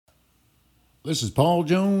This is Paul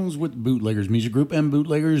Jones with Bootleggers Music Group and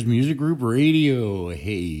Bootleggers Music Group Radio.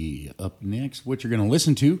 Hey, up next, what you're going to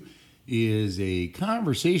listen to is a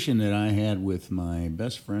conversation that I had with my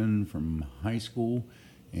best friend from high school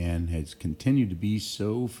and has continued to be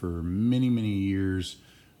so for many, many years,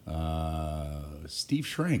 Steve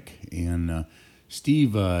Schrenk. And Steve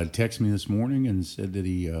texted me this morning and said that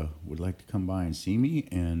he would like to come by and see me,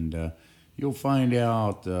 and you'll find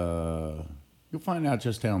out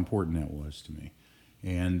just how important that was to me.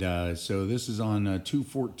 And so this is on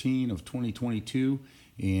 2/14 of 2022,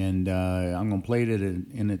 and I'm going to play it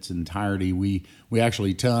in its entirety. We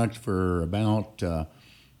actually talked for about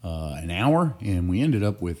an hour, and we ended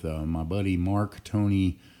up with my buddy Mark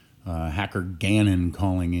Tony Hacker Gannon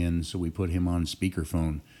calling in, so we put him on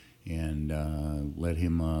speakerphone and let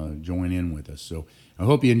him join in with us. So I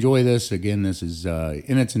hope you enjoy this. Again, this is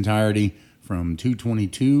in its entirety from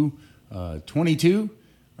 2/22. 22,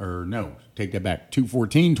 or no, take that back,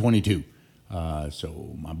 2/14/22.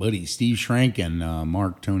 So my buddy Steve Schrenk and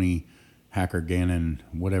Mark Tony Hacker Gannon,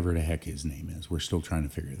 whatever the heck his name is. We're still trying to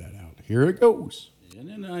figure that out. Here it goes. And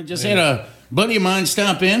then I just had a buddy of mine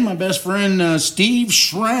stop in, my best friend Steve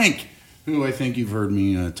Schrenk, who I think you've heard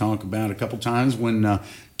me talk about a couple times when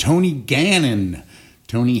Tony Gannon,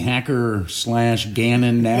 Tony Hacker /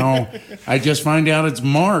 Gannon now, I just find out it's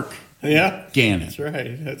Mark. Yeah, Gannon. That's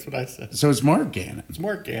right. That's what I said. So it's Mark Gannon. It's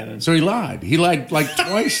Mark Gannon. So he lied. He lied like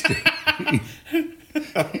twice.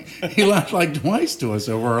 He lied like twice to us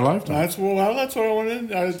over our lifetime. That's what I wanted.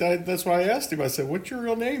 That's why I asked him. I said, "What's your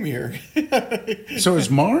real name here?" So it's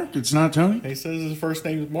Mark. It's not Tony. He says his first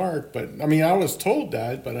name is Mark, but I mean, I was told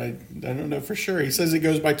that, but I don't know for sure. He says he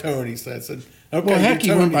goes by Tony. So I said, "Okay." Well, heck, he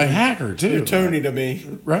went by Hacker too. You're Tony to me,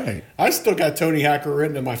 right? I still got Tony Hacker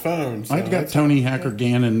written in my phone. So I've got Tony Hacker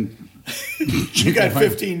Gannon. You got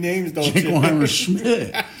 15 names, don't you? Jingleheimer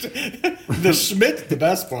Schmidt. The Schmidt's the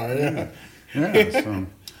best part. Yeah. Yeah. So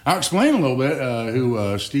I'll explain a little bit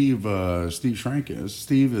who Steve Schrenk is.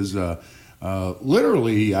 Steve is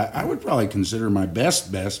literally, I would probably consider my best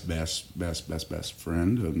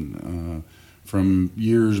friend, and from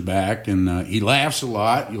years back. And he laughs a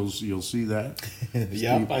lot. You'll see that.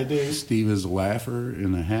 Yep, I do. Steve is a laugher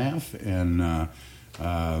and a half, and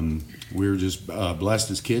we're just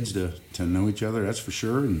blessed as kids to know each other. That's for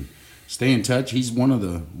sure, and stay in touch. He's one of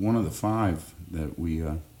the five that we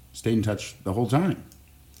stayed in touch the whole time.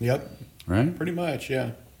 Yep. Right? Pretty much,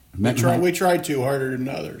 yeah. We tried to harder than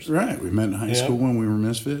others. Right. We met in high school when we were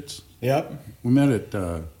misfits. Yep. We met at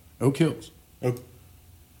Oak Hills. Oak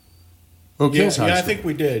Hills High School. I think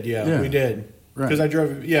we did. Yeah. We did. Right. Because I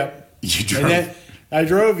drove. Yep. You drove. And then I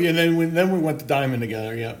drove you, and then we went to Diamond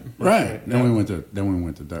together. Yep. Right. Then we went to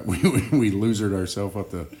that. We losered ourselves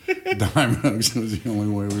up the Diamond. It was the only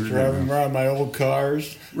way we were driving around my old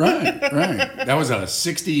cars. Right. That was a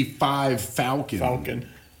 65 Falcon.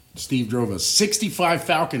 Steve drove a 65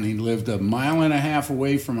 Falcon. He lived a mile and a half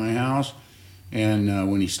away from my house, and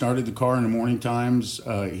when he started the car in the morning times,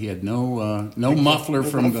 he had no muffler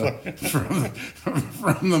from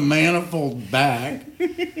the manifold back.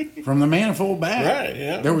 From the manifold back, right?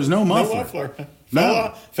 Yeah, there was no muffler.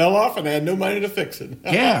 Fell off, and I had no money to fix it.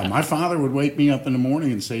 Yeah, my father would wake me up in the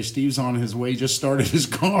morning and say, "Steve's on his way. Just started his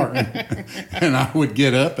car," and I would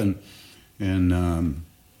get up and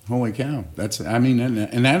holy cow,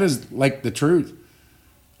 and that is like the truth.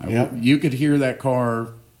 Yep. You could hear that car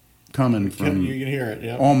coming from you can hear it,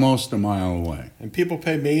 yeah, almost a mile away. And people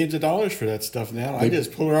pay millions of dollars for that stuff now. I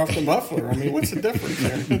just pull her off the muffler. I mean, what's the difference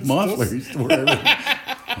there? Mufflers, wherever.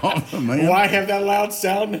 Why have that loud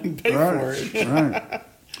sound and pay for it? Right.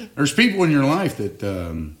 There's people in your life that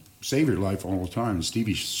save your life all the time.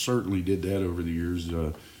 Stevie certainly did that over the years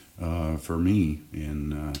for me,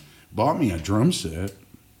 and bought me a drum set.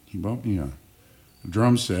 He bought me a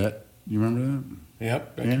drum set. You remember that?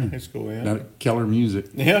 Yep, back in high school, yeah. That Keller Music.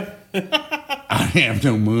 Yeah. I didn't have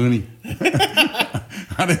no money. I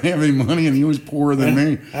didn't have any money, and he was poorer than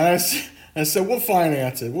me. I said, we'll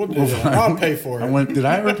finance it. We'll do that. I'll pay for it. Did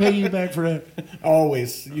I ever pay you back for that?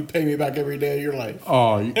 Always. You pay me back every day of your life.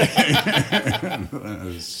 Oh, that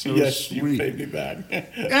is so yes, sweet. You paid me back.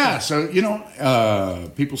 Yeah, so,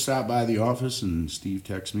 people stopped by the office, and Steve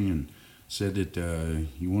texted me and said that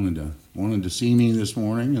he wanted to see me this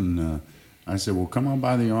morning, and I said, well, come on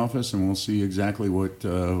by the office, and we'll see exactly what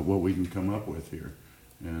we can come up with here.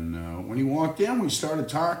 And when he walked in, we started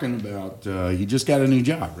talking about he just got a new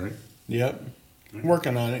job, right? Yep.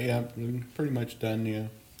 Working on it, yeah. Pretty much done, yeah.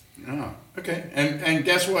 Oh, okay. And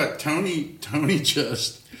guess what? Tony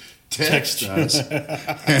just texted us.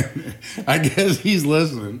 And I guess he's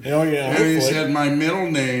listening. Oh, yeah. And he said, my middle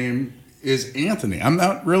name is Anthony. I'm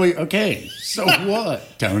not really okay. So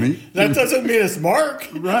what, Tony? That doesn't mean it's Mark.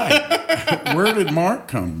 Right. Where did Mark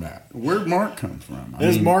come back? Where'd Mark come from?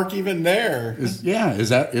 Is Mark even there? Is there?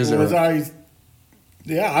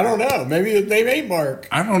 Yeah, I don't know. Maybe his name ain't Mark.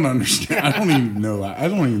 I don't understand. I don't even know. I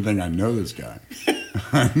don't even think I know this guy.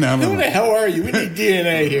 Who the hell are you? We need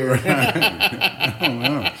DNA here. I don't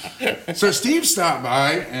know. So Steve stopped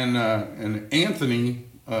by, and Anthony,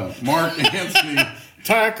 Mark Anthony.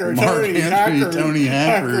 Tony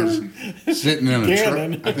Hacker is sitting in a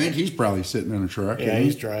truck. I think he's probably sitting in a truck. Yeah,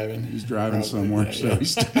 he's driving. He's driving somewhere. Yeah. So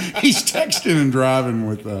he's texting and driving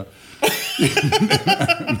with.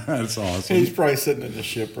 That's awesome. He's probably sitting in the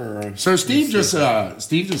shipper. So Steve just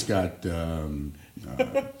got a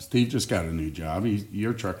new job.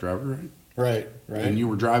 You're a truck driver, right? Right. And you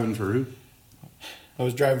were driving for who? I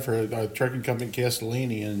was driving for a trucking company in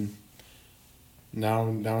Castellini, and now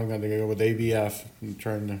I'm going to go with ABF and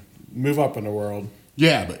trying to move up in the world.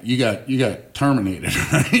 Yeah, but you got terminated,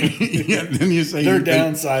 right? Then you say they're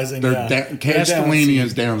downsizing. Castellini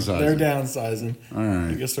is downsizing. They're downsizing. All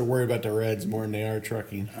right. I guess they're worried about the Reds more than they are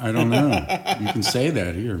trucking. I don't know. You can say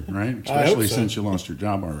that here, right? Especially since you lost your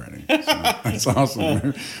job already. So that's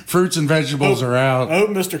awesome. Fruits and vegetables are out. I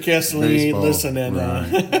hope Mr. Castellini ain't listening. Right.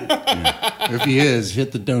 Yeah. If he is,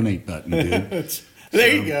 hit the donate button, dude.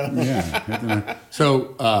 There you go. Yeah.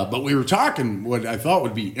 So, but we were talking. What I thought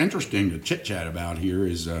would be interesting to chit chat about here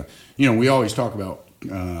is, we always talk about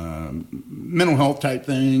mental health type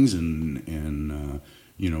things and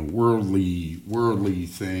worldly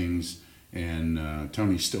things. And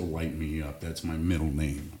Tony's still lighting me up. That's my middle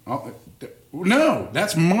name. No,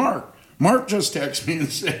 that's Mark. Mark just texted me and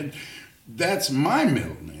said, "That's my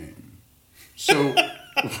middle name." So.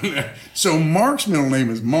 So Mark's middle name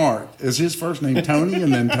is Mark. Is his first name Tony,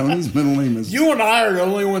 and then Tony's middle name is... You and I are the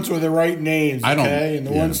only ones with the right names, okay? I don't... And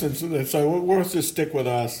the ones that... So we'll just stick with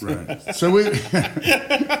us. Right. So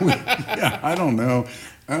I don't know.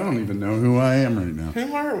 I don't even know who I am right now.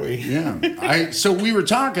 Who are we? Yeah. So we were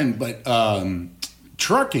talking, but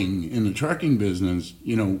trucking, in the trucking business,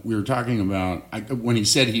 we were talking about... when he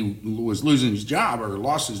said he was losing his job or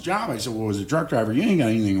lost his job, I said, well, as a truck driver, you ain't got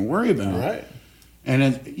anything to worry about. Right.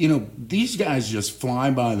 And, these guys just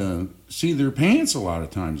fly by the seat of their pants a lot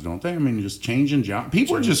of times, don't they? I mean, just changing jobs.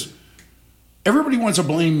 People are just, everybody wants to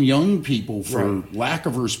blame young people for lack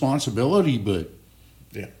of responsibility, but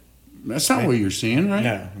that's not what you're seeing,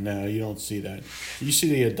 right? No, you don't see that. You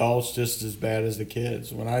see the adults just as bad as the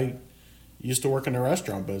kids. When I used to work in the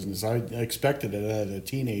restaurant business, I expected it out of the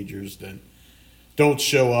teenagers that don't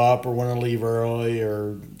show up or want to leave early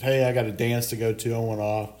or, hey, I got a dance to go to, I want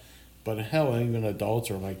off. But hell, even adults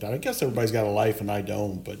are like that. I guess everybody's got a life and I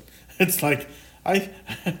don't. But it's like I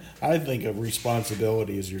think of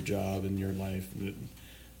responsibility as your job and your life.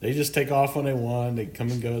 They just take off when they want. They come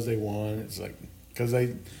and go as they want. It's like because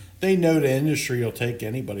they know the industry will take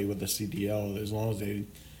anybody with a CDL as long as they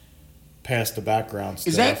pass the background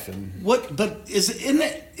stuff.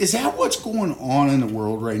 Is that what's going on in the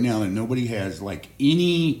world right now that nobody has like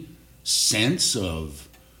any sense of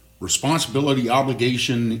responsibility,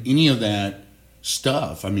 obligation, any of that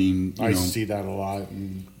stuff? I mean, I see that a lot,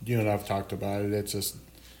 and you and I've talked about it. It's just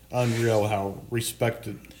unreal how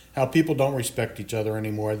people don't respect each other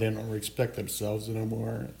anymore. They don't respect themselves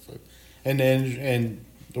anymore. And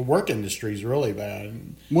the work industry is really bad.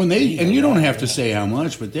 You don't have to say how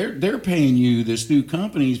much, but they're paying you. This new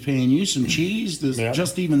company's paying you some cheese to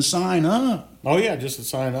just even sign up. Oh yeah, just to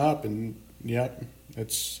sign up, and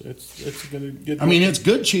It's gonna get. I mean, it's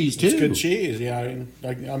good cheese too. It's good cheese. Yeah,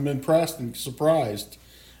 I'm impressed and surprised,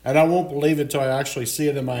 and I won't believe it till I actually see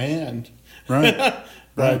it in my hand. Right.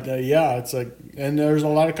 But it's like, and there's a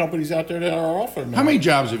lot of companies out there that are offering. How many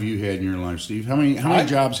jobs have you had in your life, Steve? How many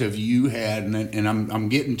jobs have you had? And I'm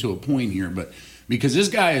getting to a point here, but because this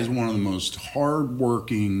guy is one of the most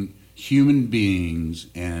hardworking human beings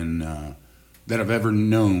and that I've ever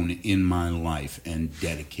known in my life, and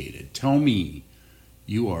dedicated. Tell me.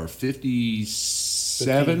 You are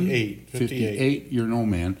 57? 58. You're an old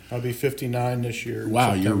man. I'll be 59 this year.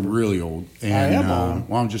 Wow, you're really old. And, I am old.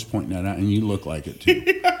 Well, I'm just pointing that out, and you look like it too.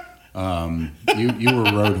 You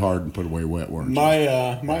were rode hard and put away wet, weren't you? My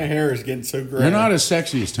hair is getting so gray. You're not as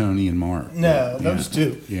sexy as Tony and Mark. No, those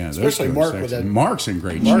two. Yeah, especially Mark with that. Mark's in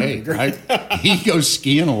great shape. He goes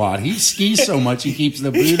skiing a lot. He skis so much he keeps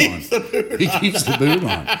the boot on. He keeps the boot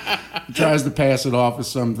on. tries to pass it off as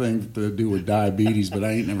something to do with diabetes, but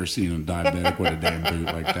I ain't never seen a diabetic with a damn boot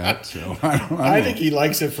like that. So I think he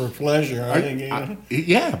likes it for pleasure.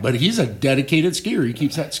 Yeah, but he's a dedicated skier. He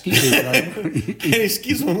keeps that ski boot right. And he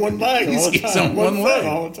skis on one leg all the time. On one leg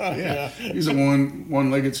all the time. Yeah. He's a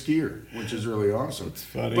one-legged skier, which is really awesome. It's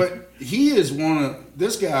funny. But he is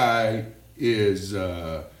this guy is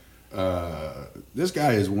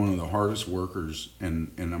one of the hardest workers,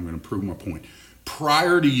 and I'm going to prove my point.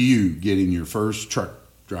 Prior to you getting your first truck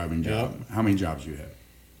driving job, how many jobs you had?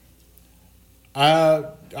 I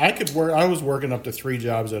was working up to 3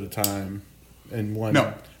 jobs at a time in one.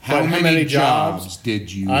 No, how many jobs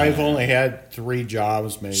did you? I've only had 3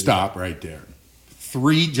 jobs, maybe. Stop right there.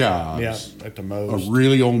 3 jobs. Yeah, at the most. A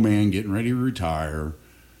really old man getting ready to retire,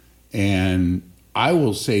 and I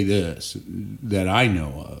will say this that I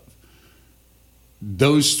know of.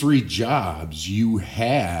 Those 3 jobs you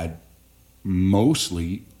had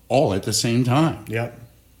mostly all at the same time. Yep.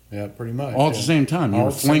 Yeah, pretty much. All at the same time. You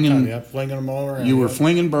were flinging them all around. You were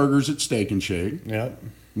flinging burgers at Steak and Shake. Yep.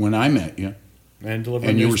 When I met you. And delivering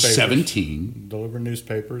and you newspapers. were 17. Delivering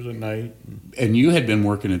newspapers at night. And you had been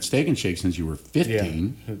working at Steak and Shake since you were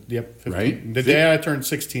 15. Yeah. Yep. 15. Right? The day I turned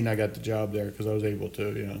 16, I got the job there because I was able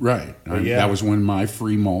to, yeah. Right. That was when my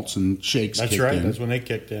free malts and shakes kicked in. That's right. That's when they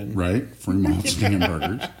kicked in. Right. Free malts and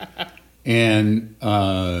hamburgers. And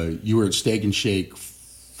you were at Steak and Shake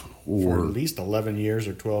for at least 11 years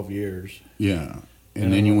or 12 years. Yeah.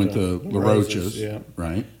 And then you went to La Rocha's. Yeah.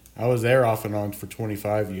 Right. I was there off and on for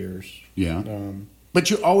 25 years. Yeah.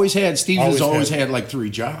 But you always had, Steve has always had like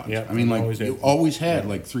 3 jobs. Yeah. I mean, like, you always had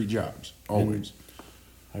like 3 jobs. Always.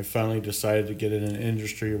 And I finally decided to get in an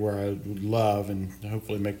industry where I would love and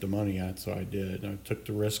hopefully make the money at, so I did. I took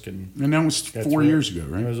the risk. And that was 4 years ago,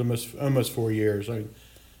 right? It was almost 4 years. I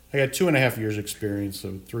got 2.5 years experience,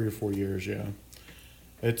 so 3 or 4 years, yeah.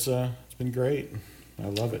 It's been great. I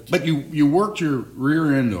love it. But you worked your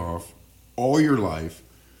rear end off all your life.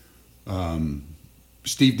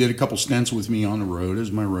 Steve did a couple stints with me on the road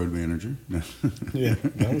as my road manager. Yeah,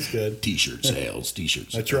 that was good. T-shirt sales.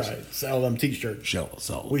 That's right. Sell them T-shirts.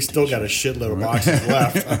 Sell we still got a shitload of boxes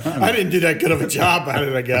left. I didn't do that good of a job at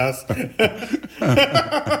it, I guess.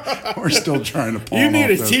 We're still trying to pull. You need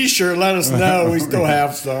a T-shirt, let us know. We still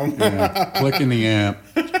have some. Click in the app.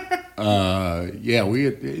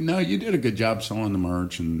 You did a good job selling the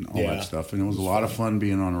merch and all that stuff, and it was a lot of fun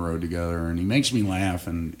being on the road together. And he makes me laugh,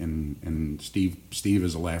 and Steve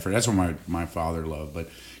is a laugher. That's what my father loved. But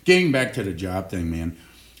getting back to the job thing, man,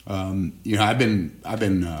 I've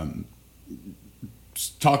been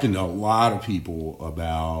talking to a lot of people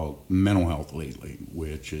about mental health lately,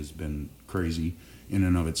 which has been crazy in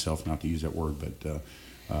and of itself. Not to use that word, but.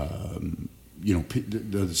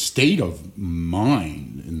 The state of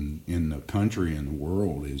mind in the country and the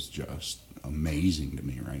world is just amazing to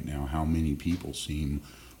me right now. How many people seem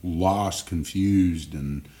lost, confused,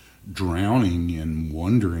 and drowning and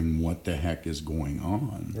wondering what the heck is going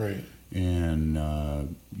on. Right. And,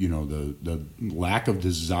 the lack of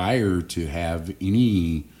desire to have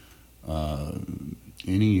any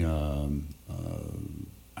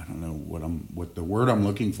I don't know what the word I'm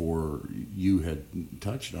looking for you had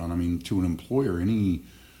touched on. I mean, to an employer, any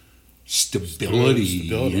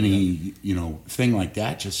stability any thing like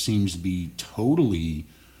that just seems to be totally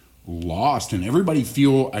lost, and everybody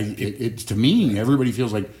to me everybody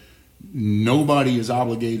feels like nobody is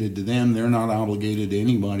obligated to them, they're not obligated to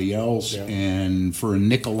anybody else, and for a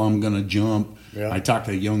nickel I'm gonna jump. I talked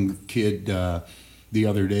to a young kid the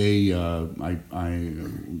other day, I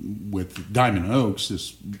with Diamond Oaks,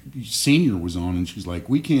 this senior was on, and she's like,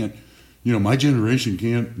 "We can't, my generation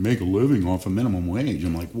can't make a living off of minimum wage."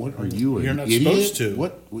 I'm like, "What are you, an You're not idiot? supposed to."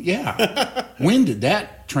 What? Yeah. When did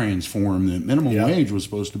that transform? That minimum wage was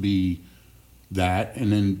supposed to be that,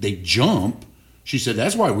 and then they jump. She said,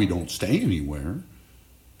 "That's why we don't stay anywhere."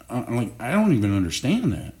 I'm like, I don't even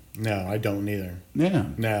understand that. No, I don't either. Yeah.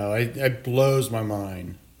 No, it blows my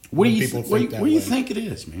mind. What do you think it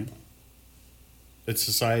is, man? It's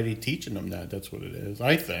society teaching them that. That's what it is,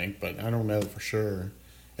 I think, but I don't know for sure.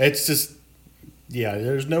 It's just,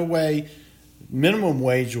 there's no way. Minimum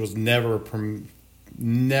wage was never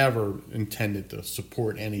intended to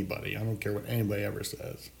support anybody. I don't care what anybody ever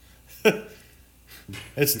says.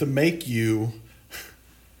 It's to make you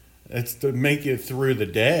through the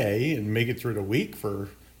day and make it through the week for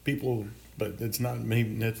people, but it's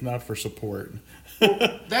not for support.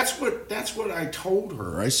 Well, that's what I told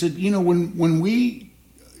her. I said, when we,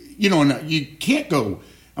 and you can't go.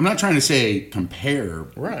 I'm not trying to say compare,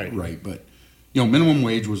 right? But minimum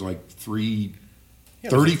wage was like $3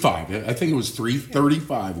 $35. I think it was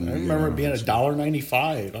 $3.35. I remember it being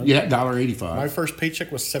 $1.95. Yeah, $1.85. My first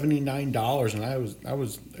paycheck was $79, and I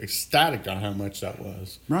was ecstatic on how much that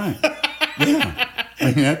was. Right. Yeah.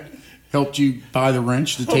 And that helped you buy the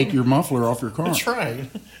wrench to take your muffler off your car. That's right.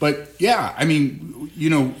 But yeah, I mean,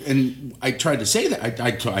 and I tried to say that.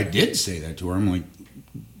 I did say that to her. I'm like,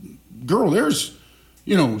 girl, there's,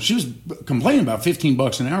 she was complaining about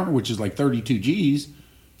 $15 an hour, which is like 32 G's.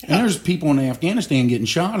 And there's people in Afghanistan getting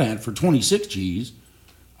shot at for 26 G's.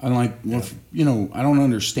 I'm like, well, I don't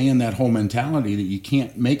understand that whole mentality that you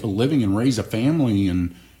can't make a living and raise a family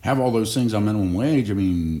and have all those things on minimum wage. I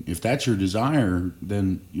mean, if that's your desire,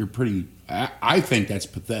 then you're I think that's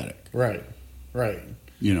pathetic. Right. I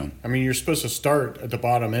mean, you're supposed to start at the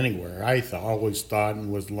bottom anywhere. Always thought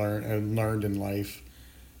and learned in life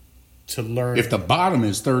to learn. If the bottom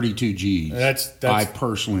is 32 G's, that's I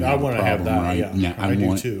personally have a problem right now. I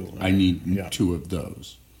do too. I need 2 of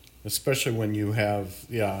those. Especially when you have,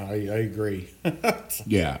 I agree.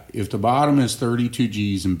 Yeah, if the bottom is 32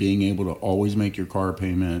 G's and being able to always make your car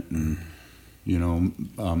payment and,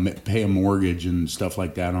 pay a mortgage and stuff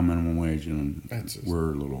like that on minimum wage,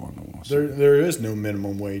 we're a little on the wall. There is no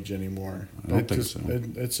minimum wage anymore. I don't think so. I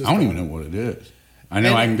don't even know what it is. I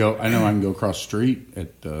know I can go across the street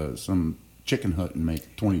at some chicken hut and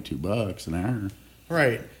make $22 an hour.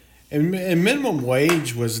 Right. And minimum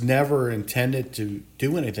wage was never intended to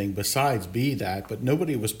do anything besides be that, but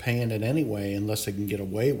nobody was paying it anyway unless they can get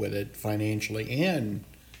away with it financially and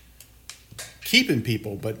keeping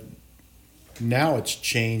people. But now it's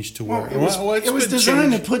changed to where it was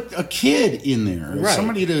designed to put a kid in there, right.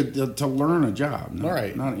 Somebody to learn a job,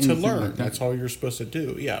 not to learn. Like that's all you're supposed to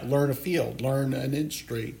do. Yeah, learn a field, learn an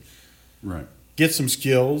industry, right? Get some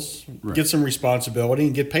skills, right. Get some responsibility,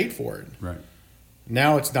 and get paid for it, right?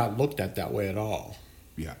 Now it's not looked at that way at all.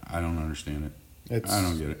 Yeah, I don't understand it. I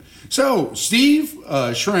don't get it. So Steve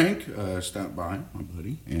Schrenk stopped by, my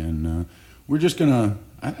buddy, and we're just gonna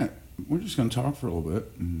talk for a little bit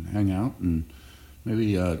and hang out and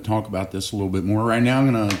maybe talk about this a little bit more. Right now, I'm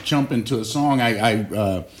gonna jump into a song.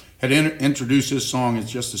 I had introduced this song.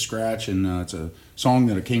 It's just a scratch, and it's a song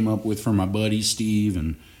that I came up with for my buddy Steve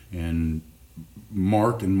and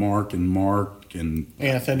Mark and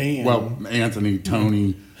Anthony. Anthony,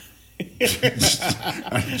 Tony,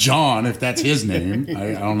 John, if that's his name.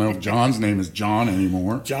 I don't know if John's name is John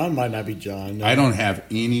anymore. John might not be John. No. I don't have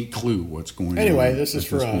any clue what's going on. Anyway, this is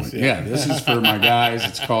for us. Yeah, this is for my guys.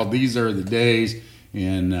 It's called These Are the Days.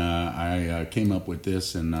 And I came up with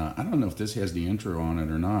this, and I don't know if this has the intro on it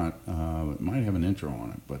or not. It might have an intro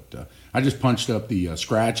on it, but I just punched up the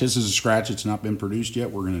scratch. This is a scratch. It's not been produced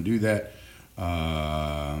yet. We're going to do that.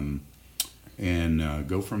 And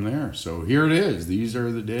go from there. So here it is. These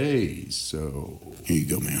are the days. So here you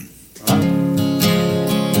go, man.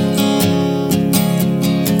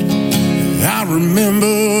 I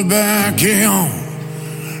remember back in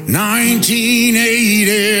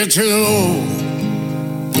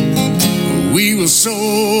 1982, we were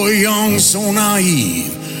so young, so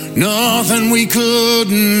naive, nothing we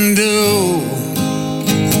couldn't do.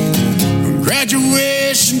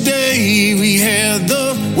 Graduation day, we had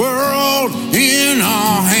the world in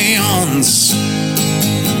our hands,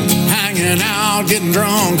 hanging out, getting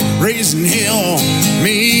drunk, raising hell,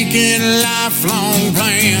 making lifelong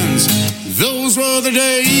plans. Those were the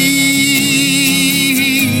days.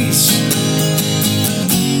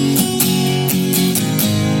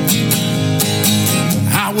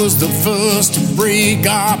 I was the first to break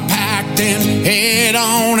our pact and head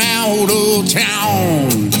on out of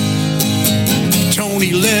town.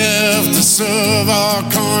 Tony left to serve our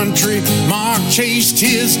country. Mark chased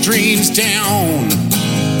his dreams down.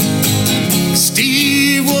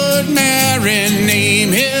 Steve would marry and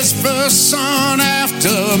name his first son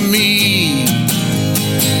after me.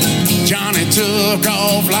 Johnny took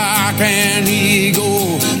off like an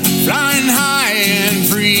eagle, flying high and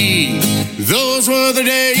free. Those were the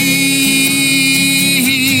days,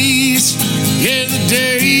 yeah, the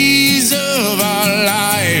days of our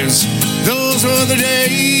lives. Those were the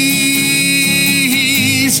days,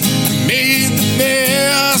 made the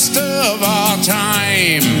best of our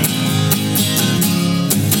time.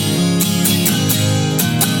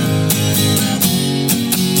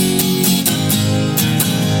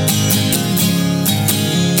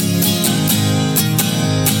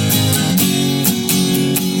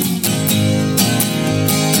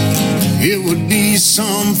 It would be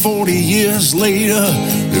some 40 years later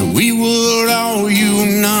that we would all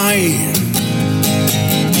unite,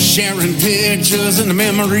 sharing pictures and the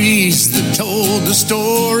memories that told the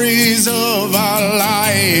stories of our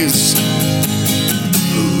lives.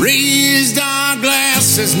 Raised our glass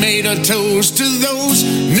made a toast to those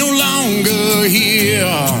no longer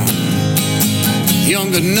here.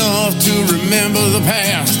 Young enough to remember the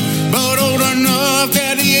past, but old enough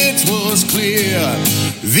that it was clear.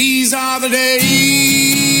 These are the days,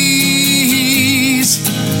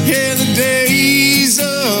 yeah, the days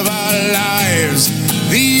of our lives.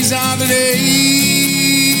 These are the days,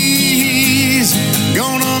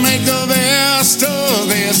 gonna make the best of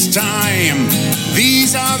this time.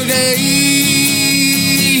 These are the days,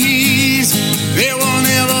 there will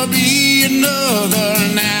never be another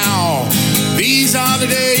now. These are the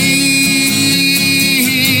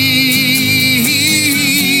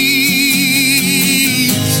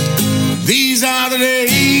days, these are the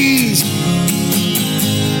days.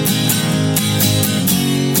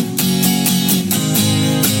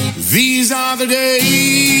 These are the days,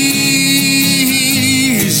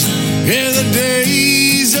 yeah, the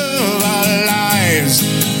days of our lives.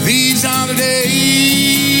 These are the days,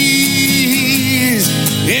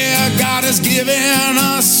 yeah, God has given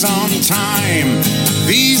us some time.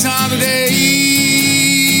 These are the days,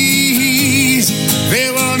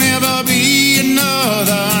 there will never be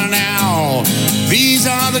another now. These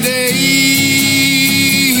are the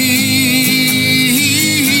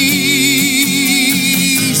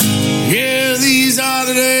days, yeah, these are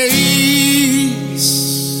the days.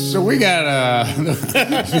 So we got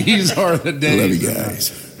these are the days. Love you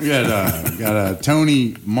guys. We got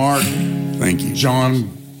Tony, Mark, Thank you.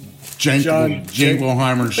 John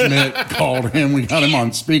Jingleheimer Schmidt called him. We got him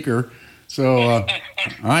on speaker. So,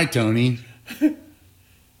 hi, Tony.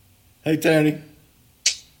 Hey, Tony.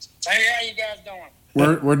 Hey, how you guys doing?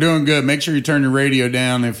 We're doing good. Make sure you turn your radio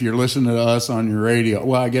down if you're listening to us on your radio.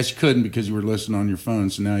 Well, I guess you couldn't because you were listening on your phone.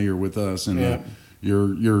 So now you're with us, and you're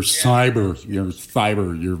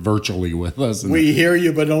virtually with us. And We hear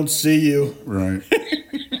you but don't see you. right,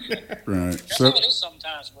 right. That's So how it is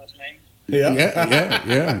sometimes with me.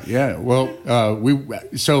 Yeah. Well,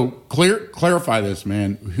 clarify this,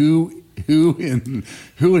 man. Who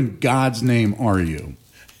in God's name are you?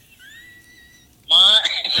 My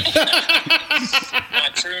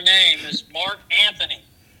true name is Mark Anthony.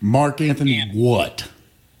 Mark Anthony Gannon. what?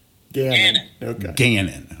 Gannon. Okay.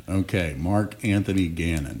 Gannon. Okay, Mark Anthony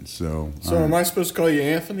Gannon. So Am I supposed to call you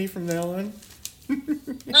Anthony from now on?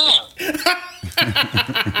 No.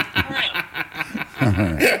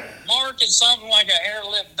 Mark is something like a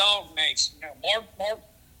hair-lipped dog makes. You know, Mark.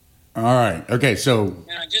 all right. Okay, so You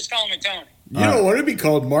know, just call me Tony. You don't want to be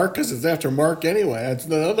called Mark because it's after Mark anyway. That's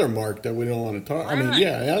the other Mark that we don't want to talk. I mean, Right.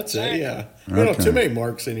 yeah, that's it. Yeah, we don't have Okay. too many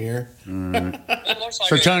Marks in here. It looks like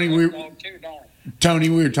So, a Tony, dog too, don't it? Tony,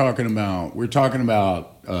 we were talking about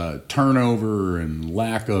turnover and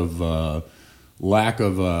lack of Morals.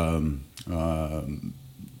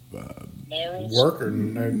 Work or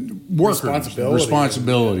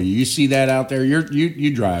responsibility. You see that out there?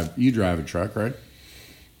 You drive a truck, right?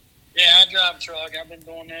 Yeah, I drive a truck. I've been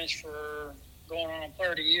doing this for going on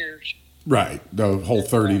 30 years. Right, the whole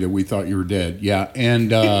 30 that we thought you were dead. Yeah, and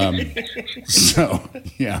so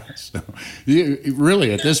you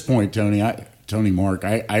really at this point, Tony, Mark,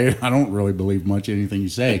 I don't really believe much anything you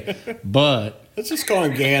say, but Let's just call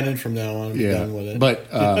him Gannon from now on. Be done with it. but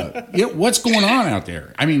what's going on out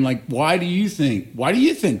there? I mean, like, why do you think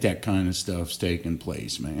that kind of stuff's taking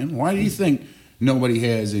place, man? Why do you think nobody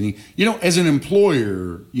has any? As an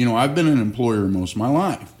employer, I've been an employer most of my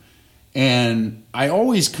life. And I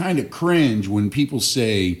always kind of cringe when people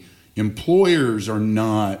say employers are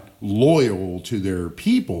not loyal to their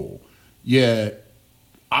people. Yet,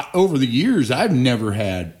 over the years, I've never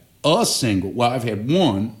had a single, well, I've had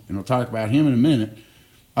one, and I'll talk about him in a minute.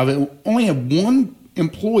 I've only had one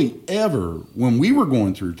employee ever, when we were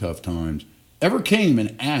going through tough times, ever came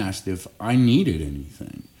and asked if I needed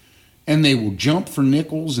anything. And they will jump for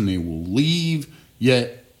nickels and they will leave,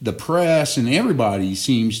 yet the press and everybody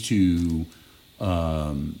seems to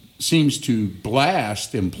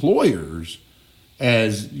blast employers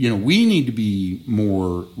as, we need to be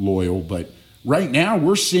more loyal. But right now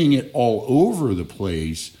we're seeing it all over the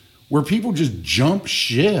place where people just jump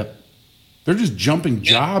ship. They're just jumping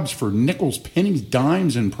jobs for nickels, pennies,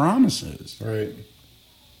 dimes, and promises. Right.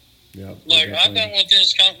 Yeah. Look, I've been with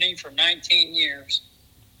this company for 19 years.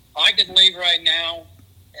 I could leave right now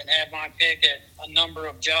and have my pick at a number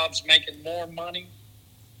of jobs making more money.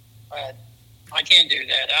 But I can't do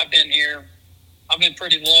that. I've been here. I've been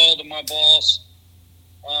pretty loyal to my boss.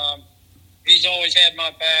 He's always had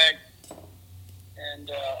my back.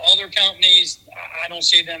 And other companies, I don't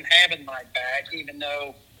see them having my back, even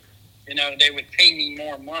though, they would pay me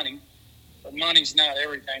more money. But money's not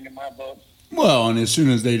everything in my book. Well, and as soon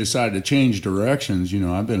as they decide to change directions,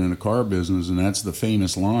 I've been in a car business, and that's the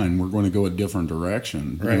famous line: "We're going to go a different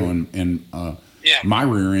direction." Right. And Yeah. my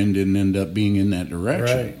rear end didn't end up being in that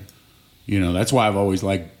direction. Right. That's why I've always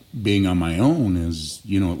liked being on my own. Is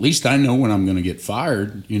at least I know when I'm going to get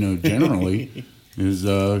fired. Generally. Is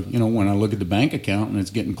when I look at the bank account and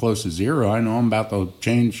it's getting close to zero, I know I'm about to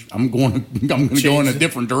change. I'm going to go in a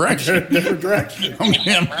different direction. Different direction. I'm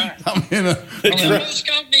in a Most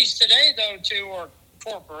companies today, though, too, are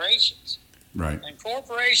corporations. right. And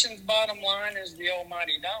corporations' bottom line is the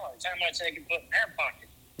almighty dollar. It's how much they can put in their pocket.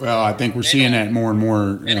 Well, I think we're seeing that more and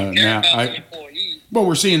more They don't care now. about the employee. Well,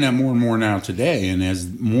 we're seeing that more and more now today, and as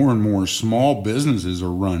more and more small businesses are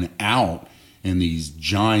run out, and these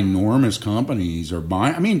ginormous companies are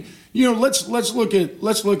buying. I mean, let's look at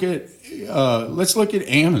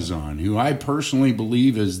Amazon, who I personally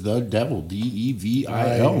believe is the devil,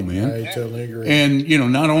 DEVIL, man. I totally agree. And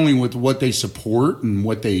not only with what they support and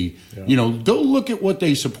what they, go look at what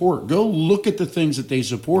they support. Go look at the things that they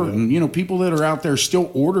support, and people that are out there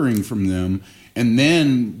still ordering from them, and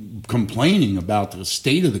then complaining about the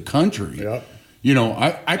state of the country. Yep.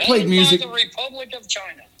 I played music. By the Republic of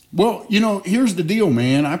China. Well, here's the deal,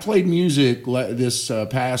 man. I played music this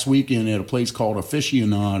past weekend at a place called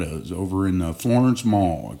Aficionados over in the Florence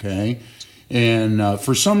Mall, okay? And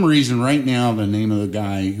for some reason, right now, the name of the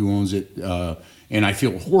guy who owns it, and I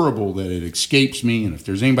feel horrible that it escapes me, and if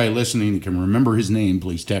there's anybody listening that can remember his name,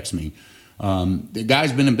 please text me. The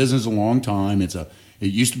guy's been in business a long time. It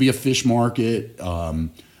used to be a fish market.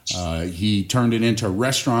 He turned it into a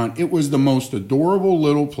restaurant. It was the most adorable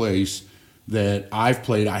little place that I've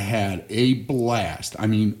played. I had a blast. I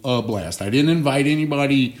mean, a blast. I didn't invite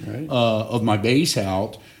anybody of my base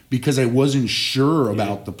out because I wasn't sure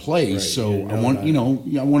about the place. Right. So I want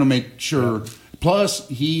to make sure. Yeah. Plus,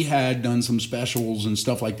 he had done some specials and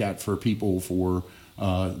stuff like that for people for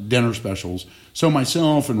dinner specials. So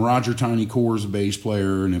myself and Roger Tiny Core is a bass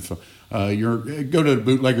player, and if go to the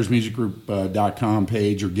bootleggersmusicgroup.com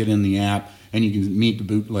page or get in the app, and you can meet the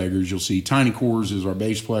bootleggers. You'll see Tiny Cores is our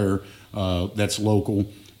bass player. That's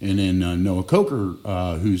local, and then Noah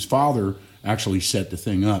Coker, whose father actually set the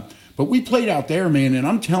thing up. But we played out there, man, and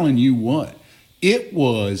I'm telling you what, it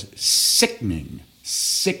was sickening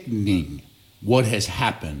what has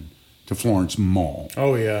happened to Florence Mall.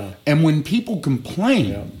 Oh, yeah. And when people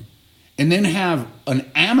complain and then have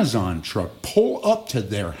an Amazon truck pull up to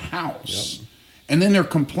their house, and then they're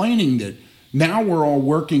complaining that now we're all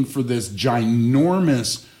working for this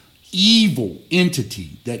ginormous evil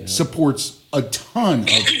entity that supports a ton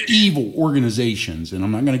of evil organizations, and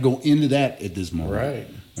I'm not going to go into that at this moment. Right.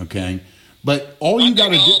 Okay. But all you got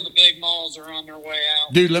to do. All the big malls are on their way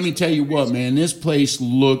out. Dude, let me tell you what, man. This place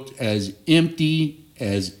looked as empty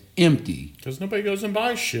as empty. Because nobody goes and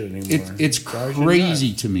buys shit anymore. It's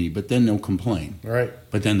crazy to me, but then they'll complain. Right.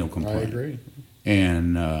 But then they'll complain. I agree.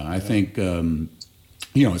 And I think,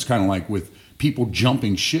 it's kind of like with people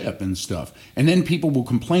jumping ship and stuff. And then people will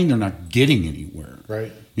complain they're not getting anywhere.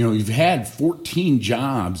 Right. You've had 14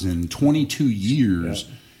 jobs in 22 years,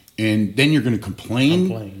 and then you're going to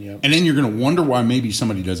complain. And then you're going to wonder why maybe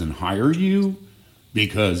somebody doesn't hire you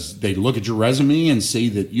because they look at your resume and say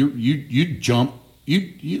that you jump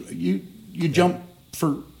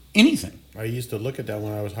for anything. I used to look at that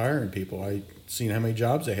when I was hiring people. I seen how many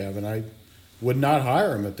jobs they have, and I would not hire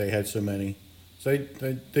them if they had so many. So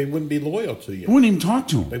they wouldn't be loyal to you. I wouldn't even talk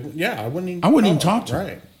to them. I wouldn't even. Talk to them.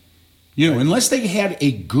 Right. Unless they had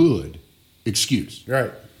a good excuse.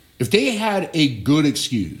 Right. If they had a good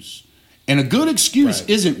excuse, and a good excuse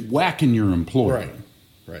isn't whacking your employer.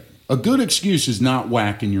 Right. A good excuse is not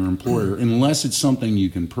whacking your employer unless it's something you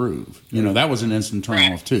can prove. That was an instant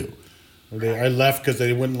turn off too. I left because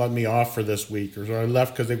they wouldn't let me off for this week, or I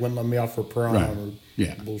left because they wouldn't let me off for prom. Right. Or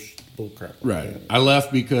bull crap. Right. I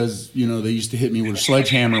left because they used to hit me with a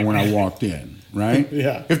sledgehammer when I walked in. Right.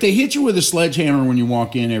 Yeah. If they hit you with a sledgehammer when you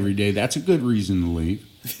walk in every day, that's a good reason to leave.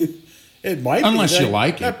 It might unless be you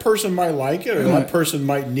like it. That person might like it, or that person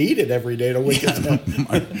might need it every day to wake up.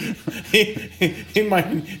 He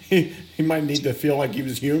might need to feel like he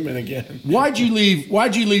was human again. Why'd you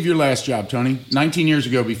leave your last job, Tony? 19 years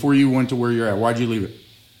ago, before you went to where you're at. Why'd you leave it?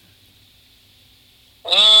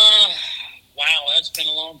 Wow, that's been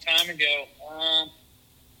a long time ago.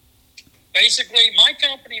 Basically, my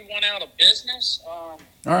company went out of business. All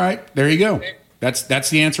right, there you go. That's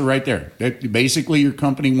the answer right there. Basically, your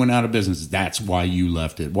company went out of business. That's why you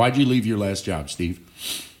left it. Why'd you leave your last job, Steve?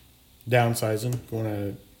 Downsizing, going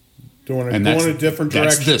a different direction.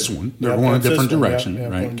 That's this one. They're going a different direction,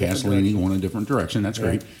 right? Castellini going a different direction. That's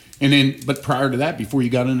great. And then, but prior to that, before you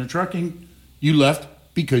got into trucking, you left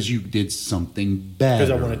because you did something better.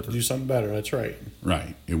 Because I wanted to do something better. That's right.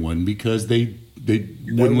 Right. It wasn't because they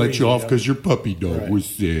wouldn't let you off because your puppy dog was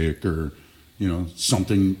sick or,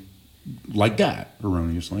 something like that,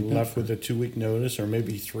 erroneous like that. Left with a 2-week notice or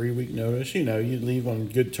maybe 3-week notice. You leave on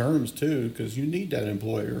good terms, too, because you need that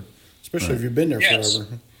employer, especially if you've been there forever.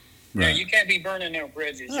 Right. Yeah, you can't be burning no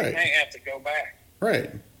bridges. Right. You may have to go back. Right.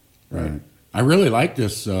 I really like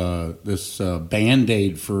this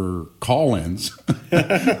Band-Aid for call-ins.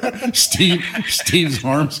 Steve's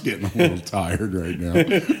arm's getting a little tired right now.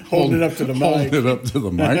 Holding it up to the mic. Holding it up to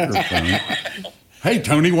the microphone. Hey,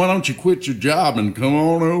 Tony, why don't you quit your job and come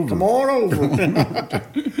on over? Come on over.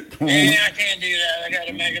 Yeah, I can't do that. I got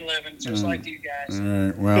to make a living just like you guys. All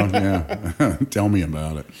right. Well, yeah. Tell me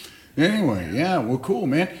about it. Anyway, yeah, well, cool,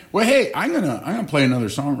 man. Well, hey, I'm gonna play another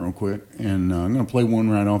song real quick, and I'm gonna play one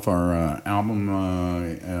right off our album.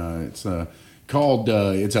 It's called.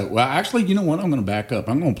 Well, actually, you know what? I'm gonna back up.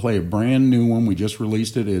 I'm gonna play a brand new one. We just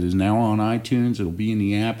released it. It is now on iTunes. It'll be in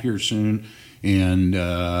the app here soon, and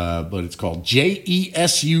but it's called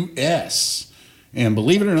JESUS. And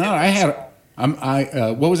believe it or not,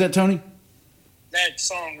 what was that, Tony? That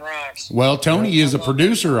song rocks. Well, Tony is a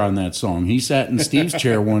producer on that song. He sat in Steve's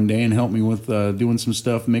chair one day and helped me with doing some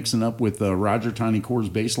stuff, mixing up with Roger Tiny Core's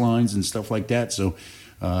bass lines and stuff like that. So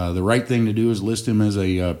the right thing to do is list him as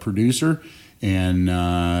a producer. And,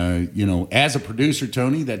 as a producer,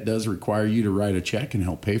 Tony, that does require you to write a check and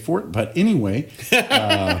help pay for it. But anyway.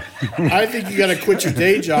 I think you got to quit your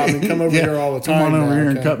day job and come over here all the time. Come on over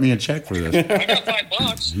here and cut me a check for this. I got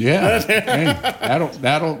 $5. Yeah. Hey,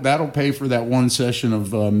 that'll pay for that one session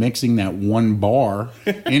of mixing that one bar.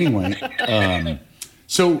 Anyway.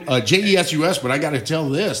 So JESUS, but I got to tell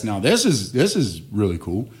this. Now, this is really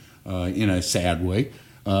cool in a sad way.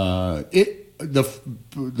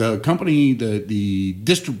 The company, the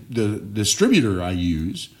distributor I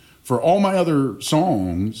use for all my other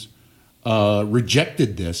songs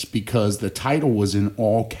rejected this because the title was in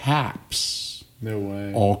all caps. No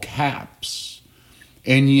way. All caps.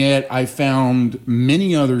 And yet I found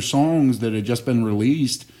many other songs that had just been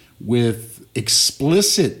released with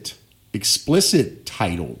explicit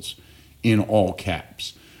titles in all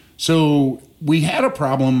caps. So we had a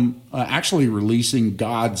problem actually releasing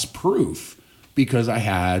God's Proof, because I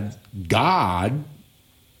had God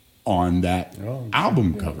on that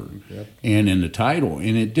album cover and in the title.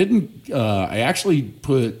 And it didn't, I actually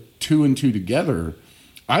put 2 and 2 together.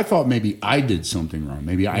 I thought maybe I did something wrong.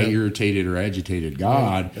 Maybe I irritated or agitated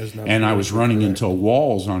God, and I was running into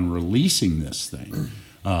walls on releasing this thing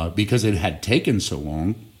because it had taken so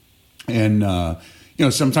long. And,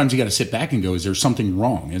 sometimes you got to sit back and go, is there something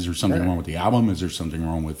wrong? Is there something wrong with the album? Is there something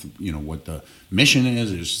wrong with, what the mission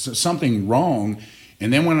is? Is something wrong?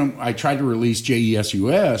 And then when I tried to release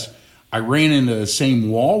JESUS, I ran into the same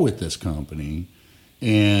wall with this company.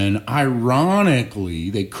 And ironically,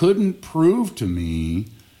 they couldn't prove to me,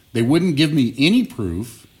 they wouldn't give me any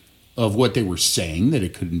proof of what they were saying, that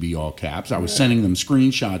it couldn't be all caps. I was sending them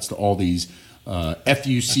screenshots to all these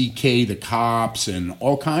FUCK, the cops, and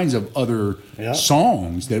all kinds of other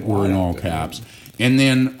songs that were in all caps. And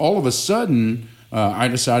then all of a sudden, I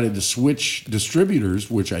decided to switch distributors,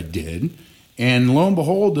 which I did. And lo and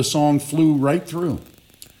behold, the song flew right through.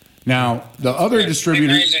 Now, the other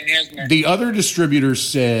distributor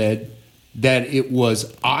said that it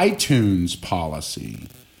was iTunes policy,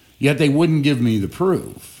 yet they wouldn't give me the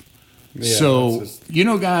proof. Yeah, so,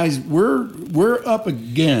 guys, we're up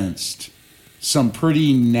against some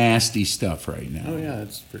pretty nasty stuff right now. Oh, yeah,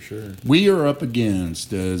 that's for sure. We are up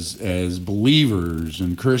against, as believers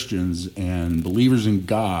and Christians and believers in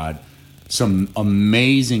God, some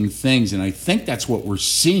amazing things. And I think that's what we're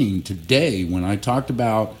seeing today when I talked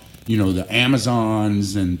about, the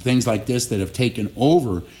Amazons and things like this that have taken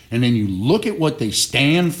over. And then you look at what they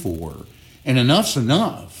stand for, and enough's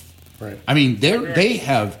enough. Right. I mean, they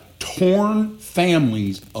have torn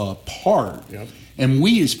families apart. Yep. And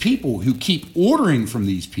we as people who keep ordering from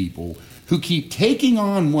these people, who keep taking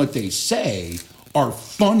on what they say, are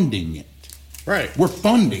funding it. Right. We're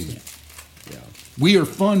funding it. Yeah. We are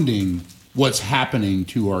funding what's happening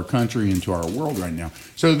to our country and to our world right now.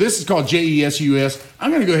 So this is called JESUS.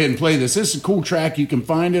 I'm going to go ahead and play this. This is a cool track. You can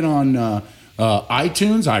find it on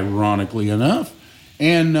iTunes, ironically enough.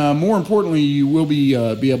 And more importantly, you will be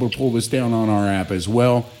able to pull this down on our app as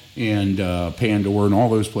well, and Pandora and all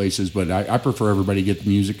those places. But I prefer everybody get the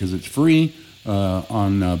music because it's free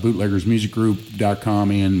on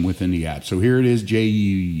bootleggersmusicgroup.com and within the app. So here it is,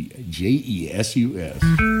 JESUS.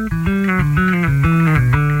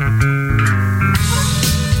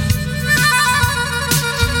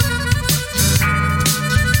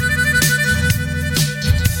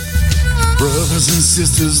 Brothers and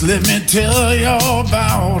sisters, let me tell you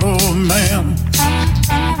about a man.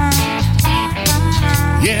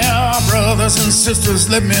 Yeah, brothers and sisters,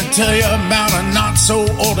 let me tell you about a not so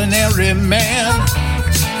ordinary man.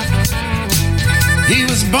 He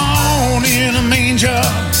was born in a manger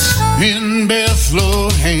in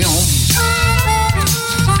Bethlehem,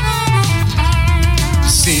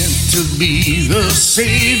 sent to be the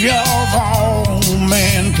Savior of all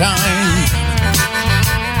mankind.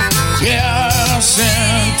 Yeah,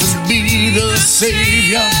 sent to be the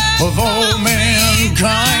Savior of all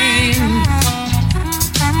mankind.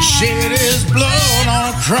 Shed his blood on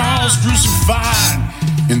a cross, crucified.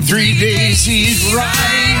 In 3 days he'd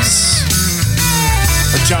rise.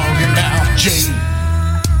 We're talking about J-E-S-U-S.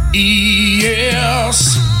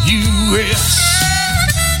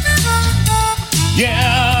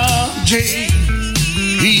 Yeah, J-E-S-U-S.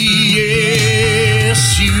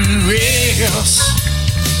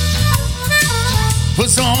 Put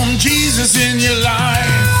some Jesus in your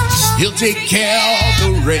life, he'll take care of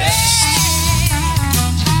the rest.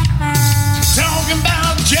 Talking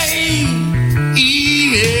about J-E-S-U-S.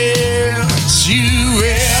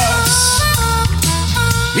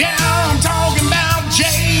 Yeah, I'm talking about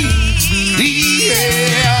J-E-S-U-S.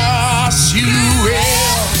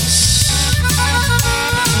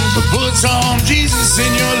 Put some Jesus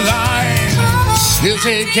in your life, he'll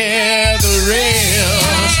take care of the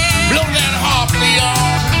rest. Blow that harp, Leon.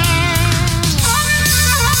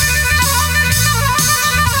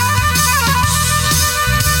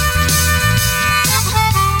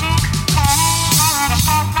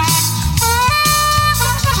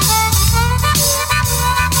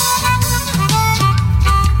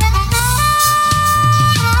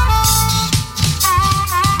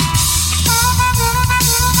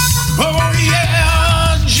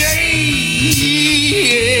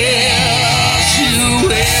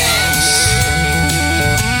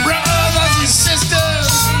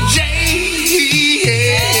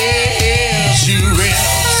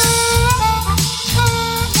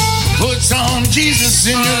 Jesus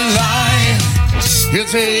in your life, he'll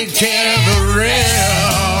take care of the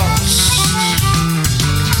rest.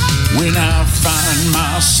 When I find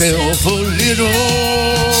myself a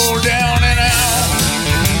little down and out,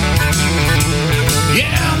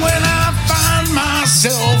 yeah, when I find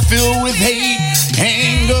myself filled with hate,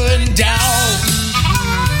 anger, and doubt,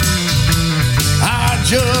 I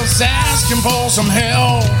just ask him for some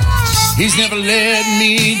help. He's never let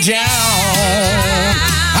me down.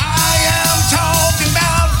 Talking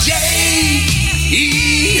about J-E-S-U-S.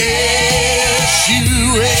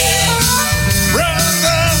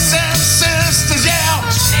 Brothers and sisters, yeah,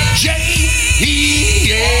 J-E-S-U-S.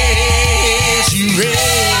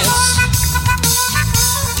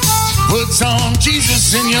 Put some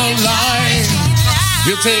Jesus in your life,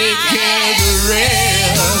 he'll take care of the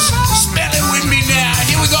rest. Spell it with me now,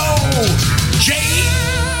 here we go. J-E-S-U-S.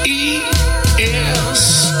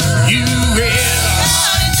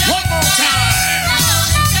 One more time.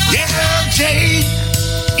 Yeah, J-E-S-U-S.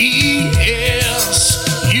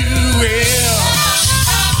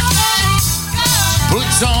 Put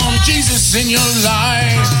some Jesus in your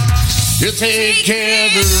life, he'll take care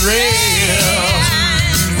of the rest.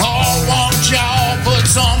 Oh, won't y'all put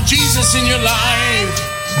some Jesus in your life,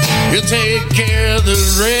 he'll take care of the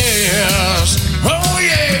rest. Oh,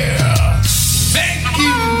 yeah. Thank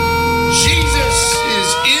you. Jesus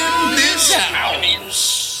is in this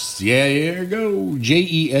house. Yeah, there you go.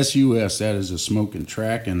 J-E-S-U-S. That is a smoking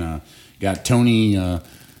track. And got Tony,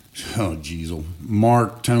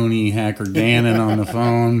 Mark, Tony, Hacker Gannon on the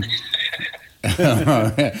phone.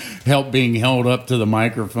 Being held up to the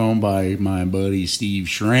microphone by my buddy Steve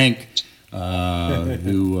Schrenk,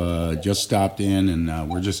 who just stopped in. And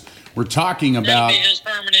we're talking about... That'll be his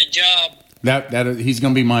permanent job. That he's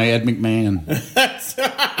going to be my Ed McMahon.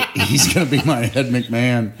 He's going to be my Ed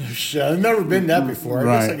McMahon. I've never been that before.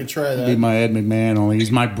 I guess I could try that. Be my Ed McMahon. Only he's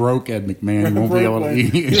my broke Ed McMahon. He won't be able to.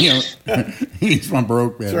 He's my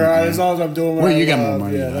broke Ed. It's all right, as long as I'm doing what I you got love. more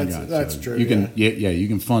money. Yeah, that's true. You can you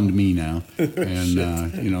can fund me now. And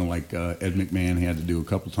like Ed McMahon had to do a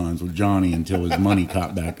couple times with Johnny until his money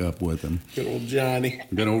caught back up with him. Good old Johnny.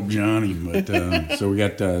 But so we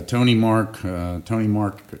got Tony Mark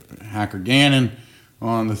Hacker Gannon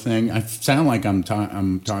on the thing. I sound like I'm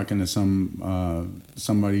talking to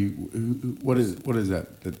somebody. What is that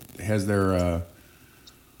has their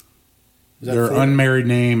unmarried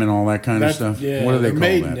name and all that kind of stuff? Yeah, what do they call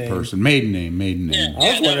that name. person? Maiden name.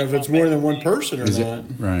 I was wondering if it's more than one person or not.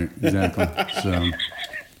 Right, exactly. So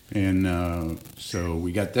And so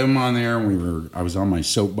we got them on there. And I was on my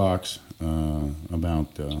soapbox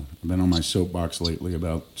about. I've been on my soapbox lately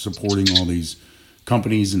about supporting all these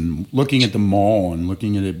companies and looking at the mall and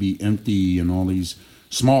looking at it be empty and all these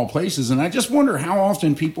small places. And I just wonder how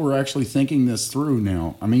often people are actually thinking this through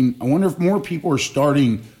now. I mean, I wonder if more people are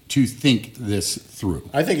starting to think this through.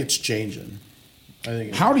 I think it's changing.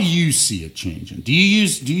 How do you see it changing? Do you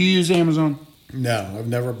use Amazon? No, I've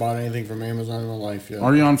never bought anything from Amazon in my life yet.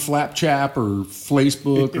 Are you on Flapchat or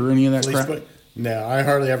Facebook or any of that crap? No, I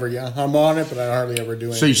hardly ever. Yeah, I'm on it, but I hardly ever do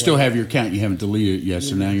anything. So you still have your account. You haven't deleted it yet,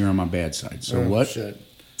 so now you're on my bad side. So what? Shit.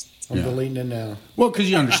 I'm deleting it now. Well, because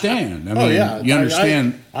you understand. I mean, you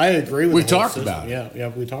understand. I agree with we the whole talked system. about it. Yeah,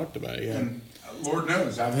 we talked about it. Yeah. And Lord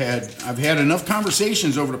knows, I've had enough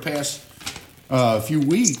conversations over the past few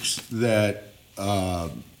weeks that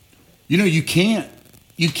you can't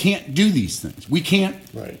do these things. We can't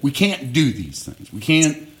do these things. We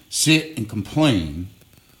can't sit and complain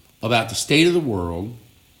about the state of the world.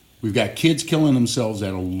 We've got kids killing themselves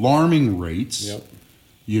at alarming rates. Yep.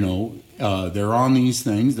 They're on these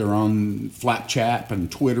things. They're on Flapchat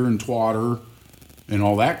and Twitter and Twatter and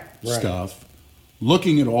all that stuff,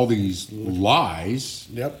 looking at all these lies.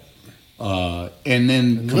 Yep. And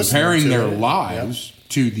then comparing their lives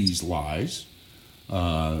to these lies.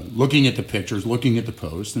 Looking at the pictures, looking at the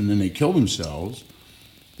posts, and then they kill themselves.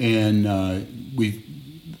 And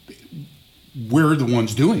we're the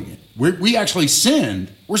ones doing it. We're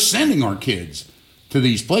sending our kids to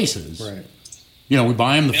these places. Right. We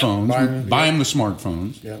buy them the phones, buy them the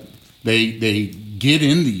smartphones. Yep. They get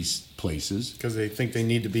in these places because they think they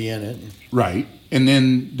need to be in it. Right. And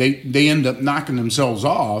then they end up knocking themselves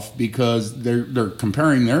off because they're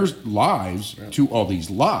comparing their lives to all these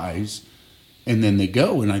lies. And then they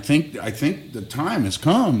go, and I think the time has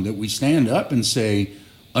come that we stand up and say,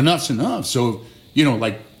 enough's enough. So,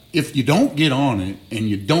 if you don't get on it and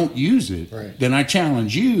you don't use it, then I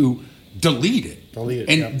challenge you, delete it. Delete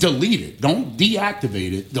it. Don't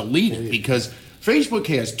deactivate it, delete it. Because Facebook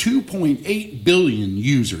has 2.8 billion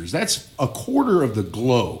users. That's a quarter of the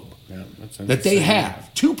globe that they have.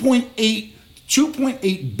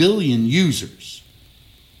 2.8 billion users.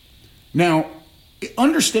 Now,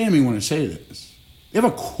 understand me when I say this. They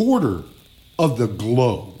have a quarter of the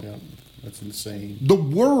globe. Yeah, that's insane. The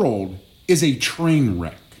world is a train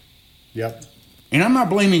wreck. Yep. And I'm not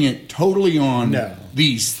blaming it totally on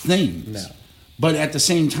these things. No. But at the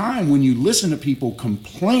same time, when you listen to people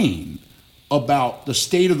complain about the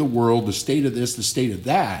state of the world, the state of this, the state of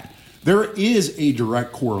that, there is a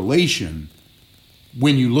direct correlation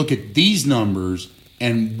when you look at these numbers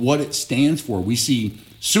and what it stands for. We see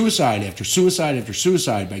suicide after suicide after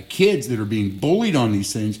suicide by kids that are being bullied on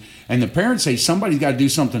these things, and the parents say somebody's got to do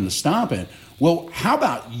something to stop it. Well, how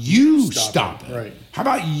about you stop it? Right. How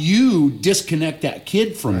about you disconnect that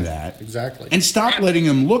kid from that? Exactly. And stop letting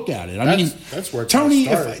them look at it. I mean, that's where Tony,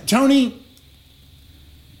 Tony,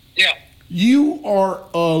 yeah, you are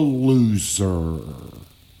a loser.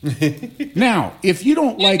 Now, if you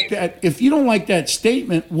don't like that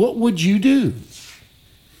statement, what would you do?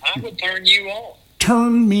 I would turn you off.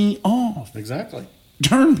 Turn me off. Exactly.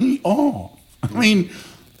 Turn me off. I mean,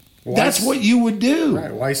 that's what you would do.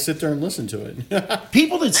 Right. Why sit there and listen to it?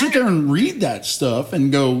 People that sit there and read that stuff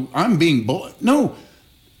and go, I'm being bullied. No,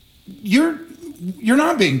 you're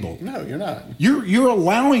not being bullied. No, you're not. You're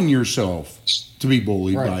allowing yourself to be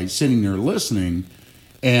bullied by sitting there listening.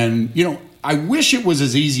 And, I wish it was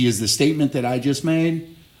as easy as the statement that I just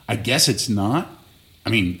made. I guess it's not. I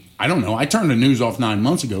mean, I don't know. I turned the news off 9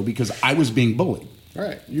 months ago because I was being bullied.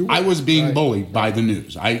 Right. I was being bullied by the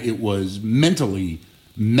news. It was mentally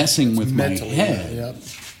messing with my head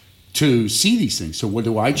to see these things. So what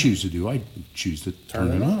do I choose to do? I choose to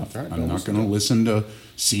turn it off. Right. I'm not going to listen to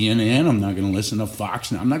CNN. I'm not going to listen to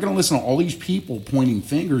Fox. I'm not going to listen to all these people pointing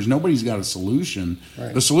fingers. Nobody's got a solution.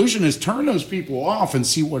 Right. The solution is turn those people off and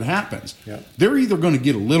see what happens. Yep. They're either going to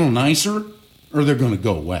get a little nicer or they're going to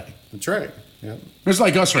go away. That's right. Yep. It's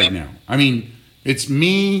like us right now. I mean, it's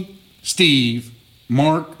me, Steve,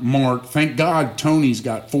 Mark. Thank God Tony's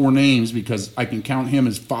got 4 names because I can count him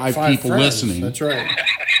as 5 people friends. listening. That's right.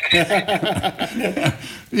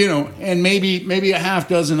 And maybe a half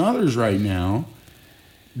dozen others right now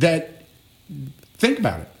that think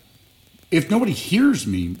about it. If nobody hears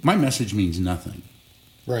me, my message means nothing.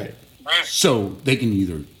 Right. So they can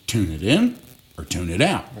either tune it in or tune it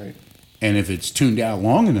out. Right. And if it's tuned out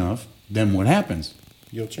long enough, then what happens?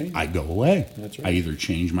 You'll change. I go away. That's right. I either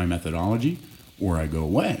change my methodology or I go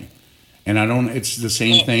away. And it's the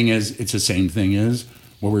same thing as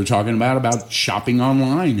what we were talking about shopping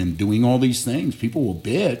online and doing all these things. People will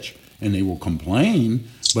bitch and they will complain.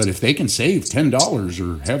 But if they can save $10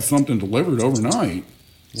 or have something delivered overnight,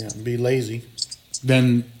 be lazy.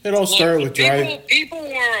 Then it all started with people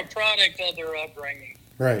are a product of their upbringing.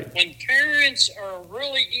 Right. When parents are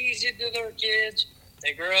really easy to their kids,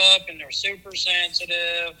 they grow up and they're super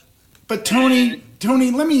sensitive. But Tony,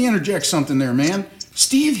 let me interject something there, man.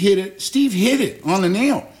 Steve hit it on the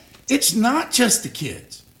nail. It's not just the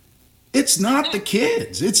kids. It's not the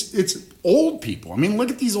kids. It's old people. I mean,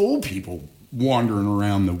 look at these old people wandering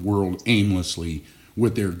around the world aimlessly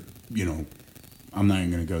with their, I'm not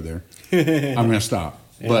even going to go there. I'm going to stop.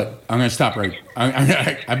 Yeah. But I'm going to stop right.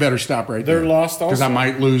 I better stop right there. They're lost also. Because I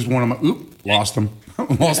might lose one of my. Lost them.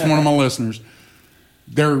 Lost one of my listeners.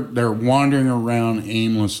 They're wandering around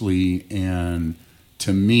aimlessly, and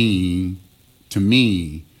to me,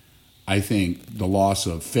 I think the loss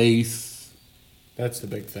of faith. That's the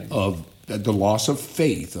big thing. Of the loss of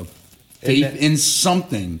faith in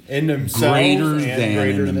something in themselves greater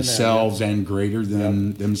than themselves and greater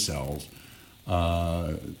than themselves.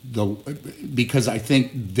 Because I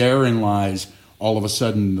think therein lies all of a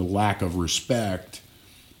sudden the lack of respect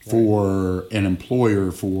for an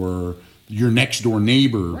employer, for your next door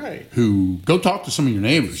neighbor, who go talk to some of your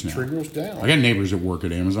neighbors now. Triggers down. I got neighbors that work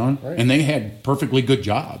at Amazon, and they had perfectly good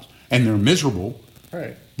jobs, and they're miserable.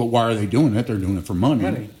 Right. But why are they doing it? They're doing it for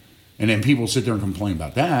money. And then people sit there and complain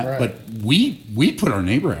about that. Right. But we put our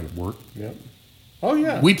neighbor out of work. Yep. Oh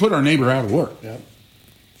yeah. We put our neighbor out of work. Yep.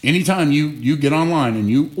 Anytime you get online and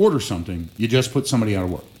you order something, you just put somebody out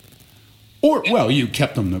of work. Or, well, you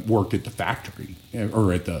kept them that worked at the factory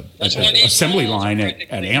or at the assembly line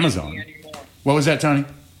at Amazon. What was that, Tony?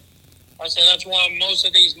 I said that's why most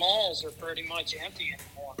of these malls are pretty much empty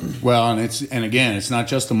anymore. Well, and again, it's not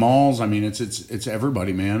just the malls. I mean, it's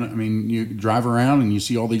everybody, man. I mean, you drive around and you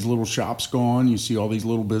see all these little shops gone. You see all these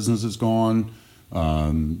little businesses gone.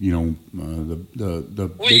 Well, you can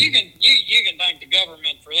thank the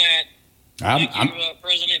government for that. Thank you,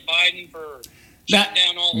 President Biden, for shutting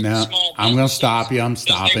down all the small businesses. I'm going to stop you. I'm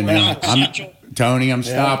stopping you. Tony, I'm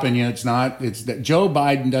stopping you. It's that Joe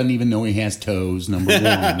Biden doesn't even know he has toes, number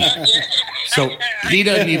one. So he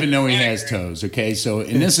doesn't even know he has toes, okay? So,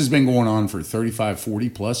 and this has been going on for 35, 40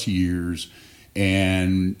 plus years.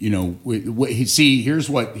 And, here's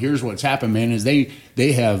what's happened, man, is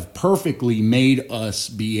they have perfectly made us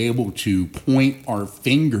be able to point our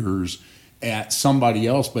fingers at somebody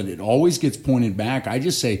else, but it always gets pointed back. I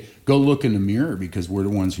just say, go look in the mirror, because we're the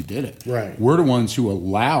ones who did it. Right. We're the ones who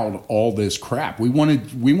allowed all this crap. We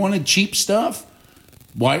wanted cheap stuff.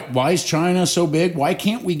 Why is China so big? Why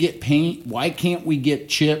can't we get paint? Why can't we get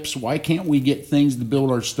chips? Why can't we get things to build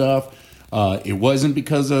our stuff? It wasn't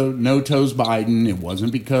because of No-Toes Biden. It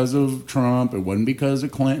wasn't because of Trump. It wasn't because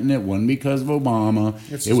of Clinton. It wasn't because of Obama.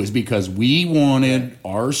 It was because we wanted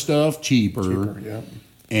our stuff cheaper. Yeah.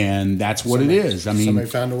 And that's what it is. I mean, somebody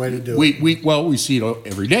found a way to do it. We see it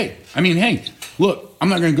every day. I mean, hey, look, I'm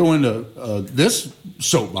not going to go into this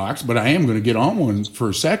soapbox, but I am going to get on one for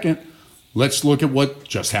a second. Let's look at what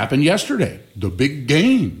just happened yesterday, the big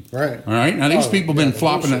game. Right. All right. Now these people have been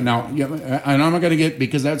flopping it now, and I'm not going to get,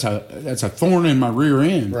 because that's a thorn in my rear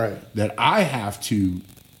end. Right. That I have to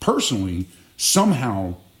personally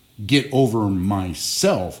somehow get over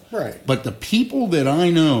myself. Right. But the people that I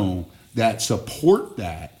know that support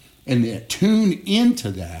that and that tune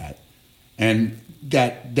into that, and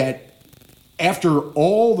that after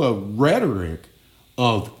all the rhetoric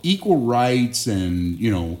of equal rights and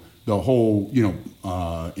the whole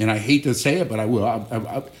and I hate to say it, but I will,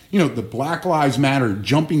 the Black Lives Matter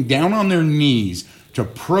jumping down on their knees to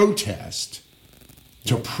protest,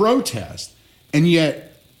 and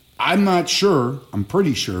yet I'm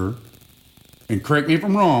pretty sure, and correct me if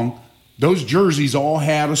I'm wrong, those jerseys all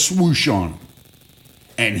had a swoosh on them.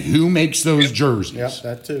 And who makes those jerseys? Yep,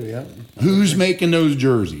 that too, yeah. Who's making those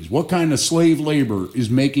jerseys? What kind of slave labor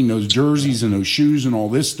is making those jerseys and those shoes and all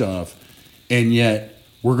this stuff? And yet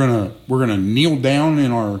we're gonna kneel down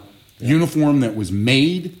in our uniform that was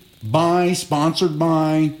made by, sponsored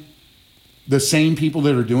by the same people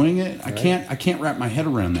that are doing it. Right. I can't wrap my head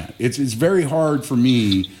around that. It's very hard for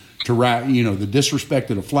me to wrap, the disrespect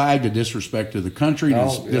to the flag, the disrespect to the country,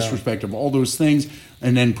 disrespect of all those things,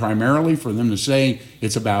 and then primarily for them to say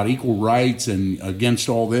it's about equal rights and against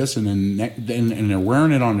all this, and then they're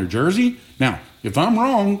wearing it on their jersey. Now, if I'm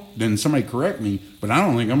wrong, then somebody correct me, but I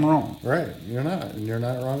don't think I'm wrong. Right, you're not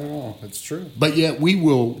wrong at all. That's true. But yet we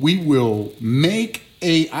will make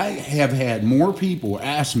I have had more people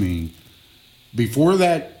ask me before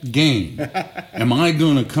that game, am I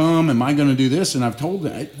going to come? Am I going to do this? And I've told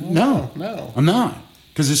them, no, I'm not.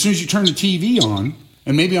 Because as soon as you turn the TV on,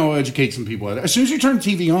 and maybe I'll educate some people, as soon as you turn the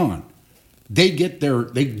TV on, they get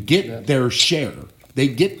their share. They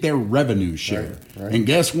get their revenue share. Right. And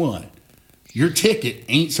guess what? Your ticket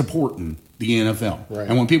ain't supporting the NFL. Right.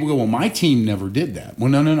 And when people go, well, my team never did that. Well,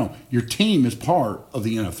 no. Your team is part of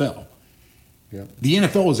the NFL. Yep. The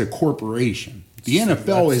NFL is a corporation. The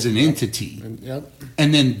NFL is an entity. Yep.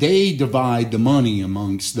 And then they divide the money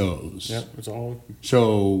amongst those. Yep. It's all.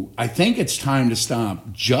 So I think it's time to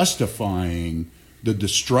stop justifying the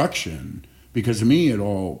destruction, because to me it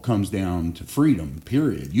all comes down to freedom,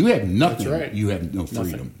 period. You have nothing. That's right. You have no freedom.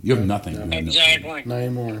 Nothing. You have nothing. No. You have no Exactly. freedom. Not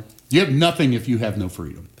anymore. You have nothing if you have no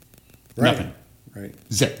freedom. Right. Nothing. Right.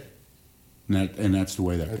 Zip. And that's the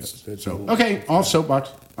way that That's goes. a So, little- okay, off soapbox.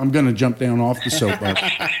 I'm going to jump down off the soapbox.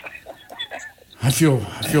 I feel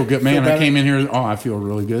good, man. I came in here. Oh, I feel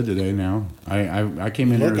really good today. Now I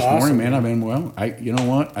came in here Look this morning, awesome, man. man. I've been well. You know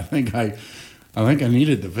what? I think I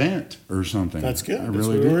needed the vent or something. That's good. I That's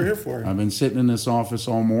really what did. we're here for. I've been sitting in this office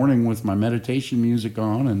all morning with my meditation music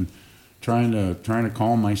on and trying to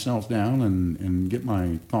calm myself down and get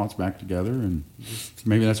my thoughts back together. And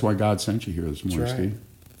maybe that's why God sent you here this morning, That's right. Steve.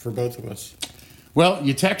 For both of us. Well,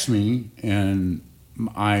 you text me, and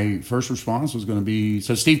my first response was going to be,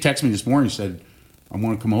 so Steve texted me this morning. He said, I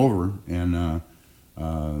want to come over, and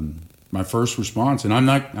my first response, and I'm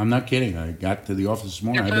not kidding. I got to the office this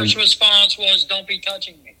morning. Your first response was, "Don't be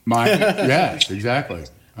touching me." Yes, exactly.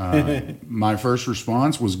 My first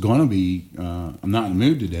response was going to be, I'm not in the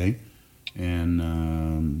mood today,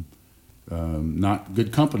 and not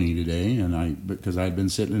good company today, and because I'd been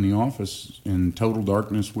sitting in the office in total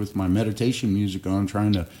darkness with my meditation music on,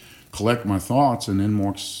 trying to collect my thoughts, and then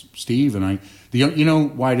walks Steve, and you know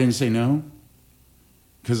why I didn't say no?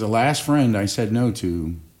 Because the last friend I said no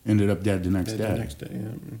to ended up dead the next day. The next day, yeah.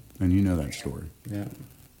 And you know that story. Yeah.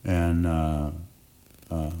 And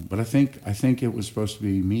but I think it was supposed to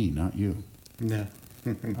be me, not you. No.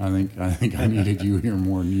 I think I needed you here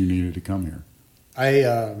more than you needed to come here.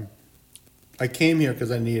 I came here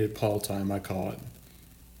because I needed Paul time. I call it,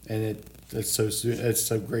 and it's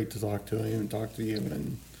so great to talk to him and talk to you,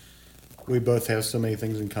 and we both have so many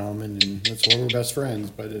things in common, and that's why we're best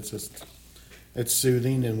friends. But it's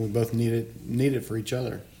soothing, and we both need it for each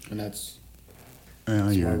other, and that's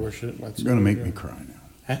why You're we're shit. That's going to why make we're me doing. cry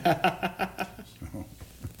now.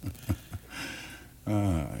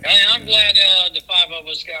 Hey, I'm glad the five of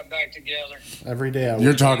us got back together. Every day.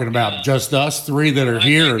 You're talking about just us three that are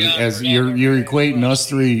here, thank God as for you're that. equating us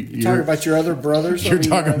three. Talking about your other brothers. You're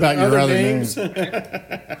talking about your other names.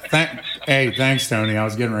 Hey, thanks, Tony. I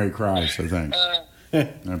was getting ready to cry, so thanks. I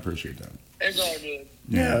appreciate that. It's all good.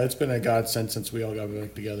 Yeah, it's been a godsend since we all got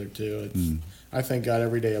back together too. I thank God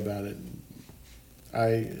every day about it.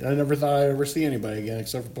 I never thought I'd ever see anybody again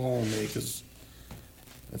except for Paul and me, because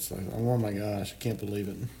it's like, oh my gosh, I can't believe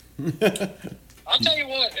it. I'll tell you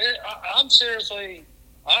what, I'm seriously,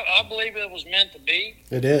 I believe it was meant to be,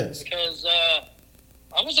 It is. because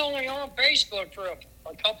I was only on Facebook for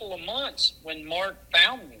a couple of months when Mark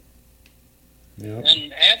found me. Yep.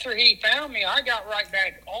 And after he found me, I got right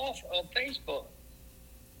back off of Facebook.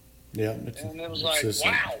 Yeah. And it was like,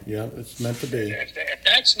 wow. Yeah, it's meant to be. If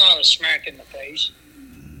that's not a smack in the face.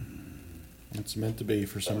 It's meant to be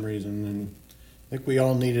for some reason, and I think we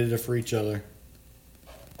all needed it for each other.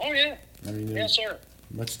 Oh, yeah. I mean, Yes, sir.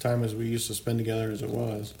 much time as we used to spend together as it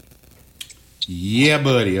was. Yeah,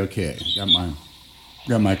 buddy. Okay,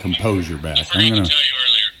 got my composure back. I forgot to tell you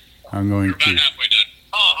earlier. I'm going We're about to. halfway done.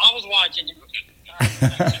 Oh, I was watching you.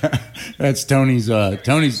 That's Tony's.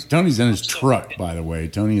 Tony's in his truck, by the way.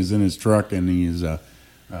 Tony is in his truck, and he is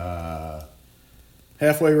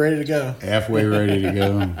Halfway ready to go. halfway ready to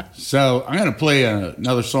go. So I'm going to play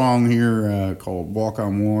another song here called "Walk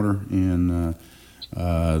on Water," and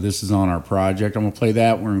this is on our project. I'm going to play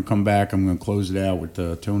that. We're going to come back. I'm going to close it out with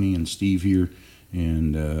Tony and Steve here,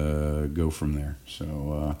 and go from there.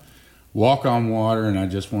 So "Walk on Water," and I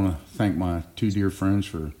just want to thank my two dear friends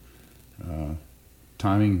for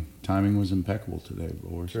timing. Timing was impeccable today,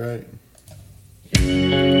 boys. That's right.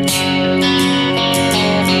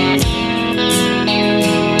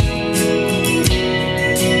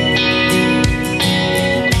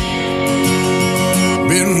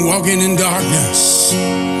 Been walking in darkness,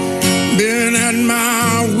 been at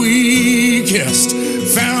my weakest,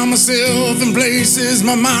 found myself in places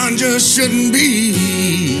my mind just shouldn't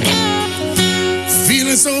be.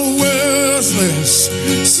 Feeling so worthless,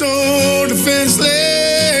 so defenseless.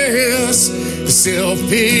 The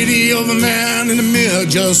self-pity of a man in the mirror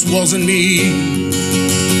just wasn't me.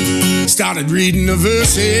 Started reading the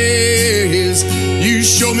verses, you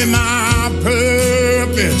showed me my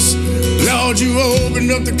purpose. Lord, you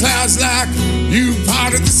opened up the clouds like you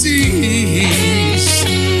parted the seas.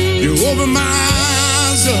 You open my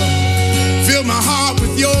eyes up, fill my heart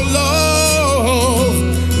with your love.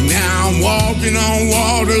 Now I'm walking on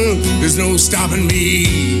water, there's no stopping me.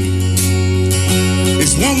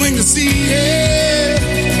 It's one thing to see it,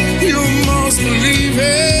 you must believe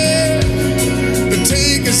it. But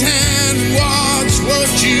take his hand and watch what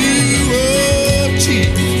you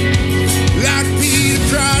achieve. Like Peter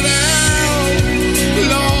cried out,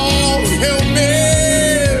 Lord help me.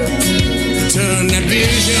 Turn that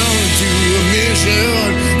vision to a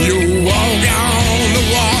mission. You walk on the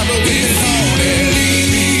water with me.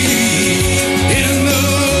 In the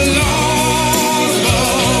Lord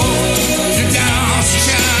above, your doubts and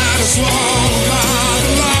shadows swallowed by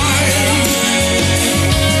the light.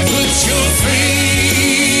 Put your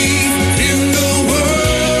faith in the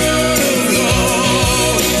word of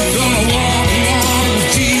Lord. Gonna walk and walk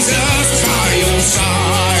with Jesus by your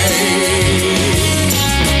side.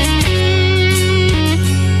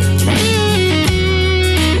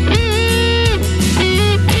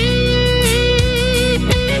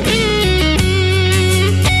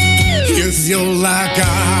 If you're like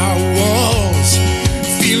I was,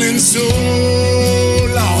 feeling so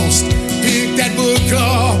lost, pick that book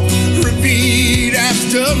up, repeat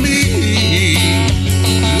after me.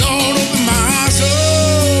 Lord, open my eyes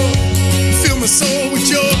up, fill my soul with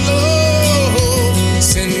your love.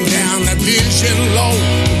 Send down that vision, Lord,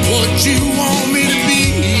 what you want me to be.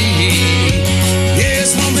 Yeah,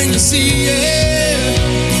 it's one thing to see it,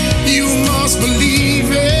 you must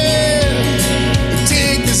believe it.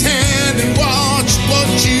 Take this hand and watch what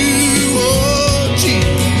you achieve.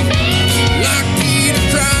 Like Peter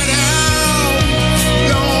cried out,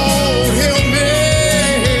 Lord help me.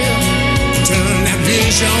 Turn that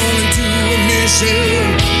vision into a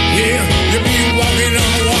mission. Yeah, you'll be walking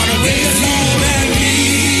on the water with more than me.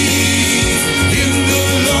 In the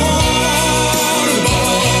Lord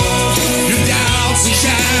above, your doubts and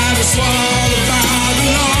shadows swallowed by the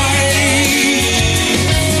light.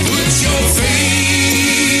 Put your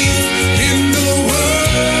faith in the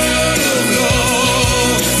word of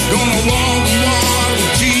Lord. Gonna walk and walk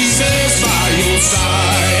with Jesus by your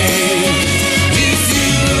side. If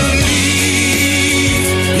you believe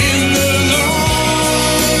in the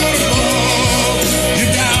Lord above,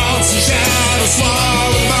 your doubts and shadows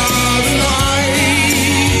swallowed by the light.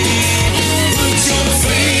 Put your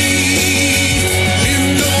faith in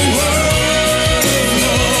the word of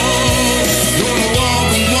Lord. Gonna walk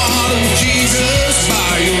and walk with Jesus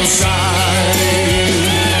by your side.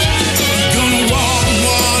 Gonna walk and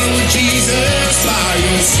walk with Jesus by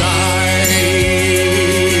your side.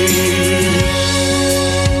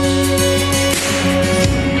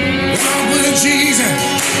 Walk with Jesus.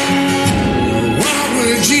 Walk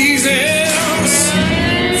with Jesus.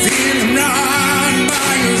 Feel him right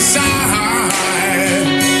by your side.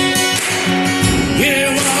 Yeah,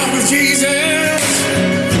 walk with Jesus.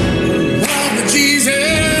 Walk with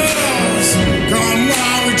Jesus. Come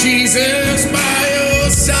walk with Jesus by your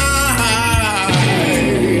side.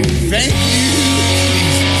 Thank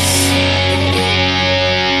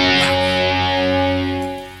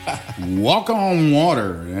you. Walk on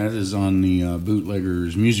Water. That is on the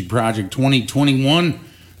Bootleggers Music Project 2021.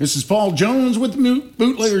 This is Paul Jones with the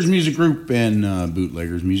Bootleggers Music Group and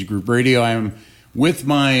Bootleggers Music Group Radio. I am with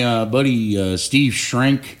my buddy Steve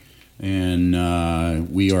Schrenk, and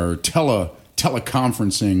we are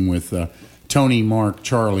teleconferencing with Tony, Mark,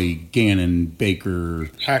 Charlie, Gannon, Baker,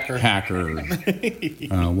 Hacker,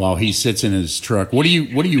 while he sits in his truck. What are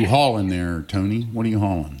you hauling there, Tony? What are you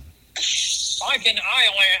hauling?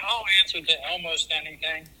 I'll answer to almost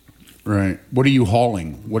anything. Right. What are you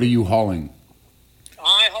hauling?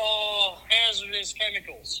 I haul hazardous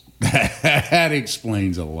chemicals. That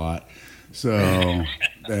explains a lot. So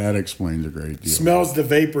that explains a great deal. Smells the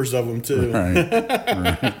vapors of them too. Right.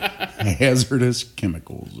 Hazardous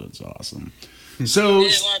chemicals. That's awesome. So Yeah,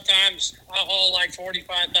 a lot of times I haul like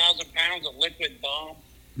 45,000 pounds of liquid bomb.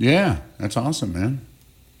 yeah, that's awesome, man.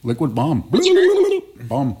 Liquid bomb.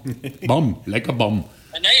 Bomb. Like a bomb.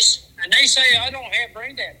 And they say I don't have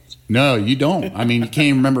brain damage. No, you don't. I mean, you can't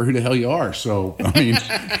even remember who the hell you are. So, I mean,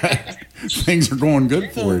 things are going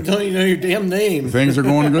good for you. Don't even know your damn name. Things are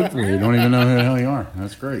going good for you. You don't even know who the hell you are.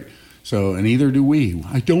 That's great. So, and neither do we.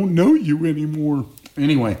 I don't know you anymore.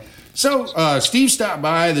 Anyway, so Steve stopped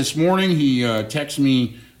by this morning. He texted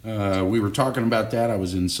me. We were talking about that. I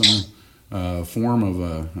was in some form of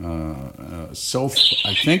a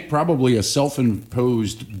I think probably a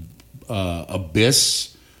self-imposed abyss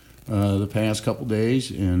the past couple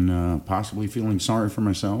days, and possibly feeling sorry for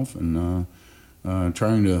myself and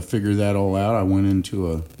trying to figure that all out. I went into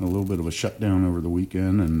a little bit of a shutdown over the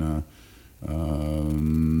weekend, and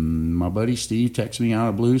My buddy Steve texted me out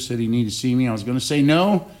of the blue, said he needed to see me. I was going to say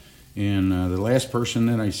no, and the last person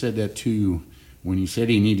that I said that to, when he said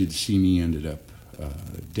he needed to see me, ended up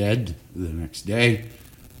dead the next day,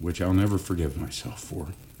 which I'll never forgive myself for.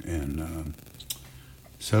 And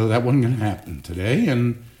so that wasn't going to happen today.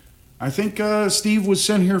 And I think Steve was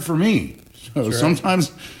sent here for me. So sometimes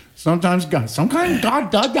God, sometimes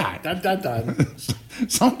God does that.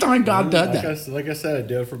 Sometimes God does that. Like I said, I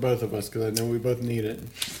do it for both of us because I know we both need it.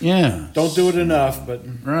 Yeah. Don't do it enough, but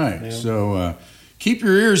right. You know. So keep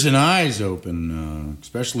your ears and eyes open,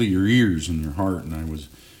 especially your ears and your heart. And I was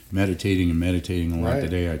meditating a lot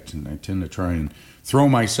today. I tend to try and throw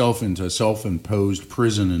myself into a self-imposed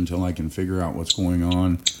prison until I can figure out what's going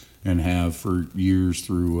on, and have for years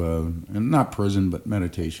through, and not prison, but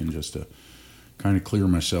meditation, just to kind of clear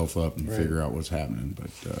myself up and figure out what's happening.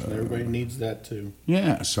 But everybody needs that too.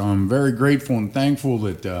 Yeah, so I'm very grateful and thankful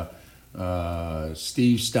that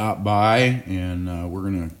Steve stopped by, and we're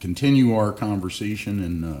going to continue our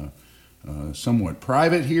conversation in somewhat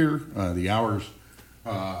private here.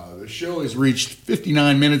 The show has reached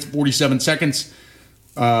 59 minutes, 47 seconds.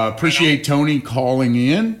 Appreciate Tony calling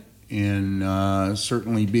in and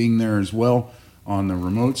certainly being there as well on the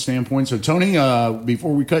remote standpoint. So, Tony,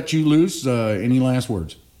 before we cut you loose, any last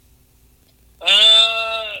words?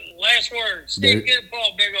 Last words. Steve, give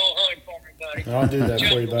Paul a big old hug for me, buddy. I'll do that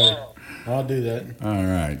for you, buddy. I'll do that. All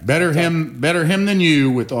right. Better him than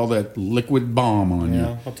you with all that liquid bomb on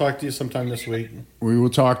you. I'll talk to you sometime this week. We will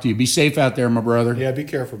talk to you. Be safe out there, my brother. Yeah, be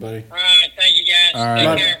careful, buddy. All right. Thank you, guys. All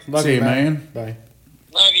right. Take care. Love See you, you, man. Bye.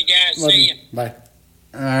 Love you guys. Love See you. you. Bye.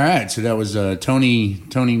 All right. So that was Tony,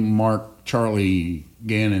 Mark, Charlie,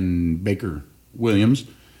 Gannon, Baker, Williams.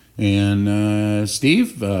 And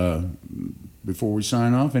Steve, before we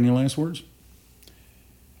sign off, any last words?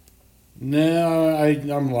 No,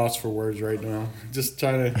 I'm lost for words right now. Just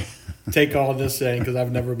trying to take all this in because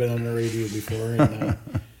I've never been on the radio before. And,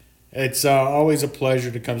 it's always a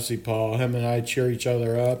pleasure to come see Paul. Him and I cheer each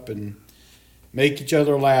other up and make each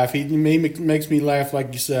other laugh. He makes me laugh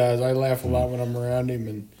like he says. I laugh a lot when I'm around him,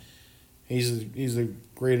 and he's a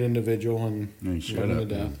great individual. And Hey, shut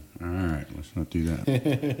up. All right, let's not do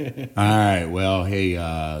that. All right, well, hey,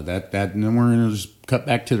 then we're gonna just cut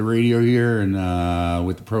back to the radio here and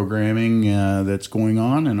with the programming that's going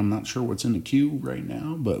on, and I'm not sure what's in the queue right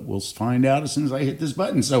now, but we'll find out as soon as I hit this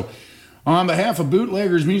button. So, on behalf of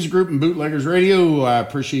Bootleggers Music Group and Bootleggers Radio, I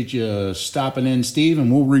appreciate you stopping in, Steve,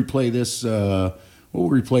 and we'll replay this.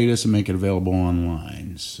 And make it available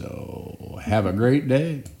online. So, have a great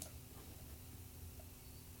day.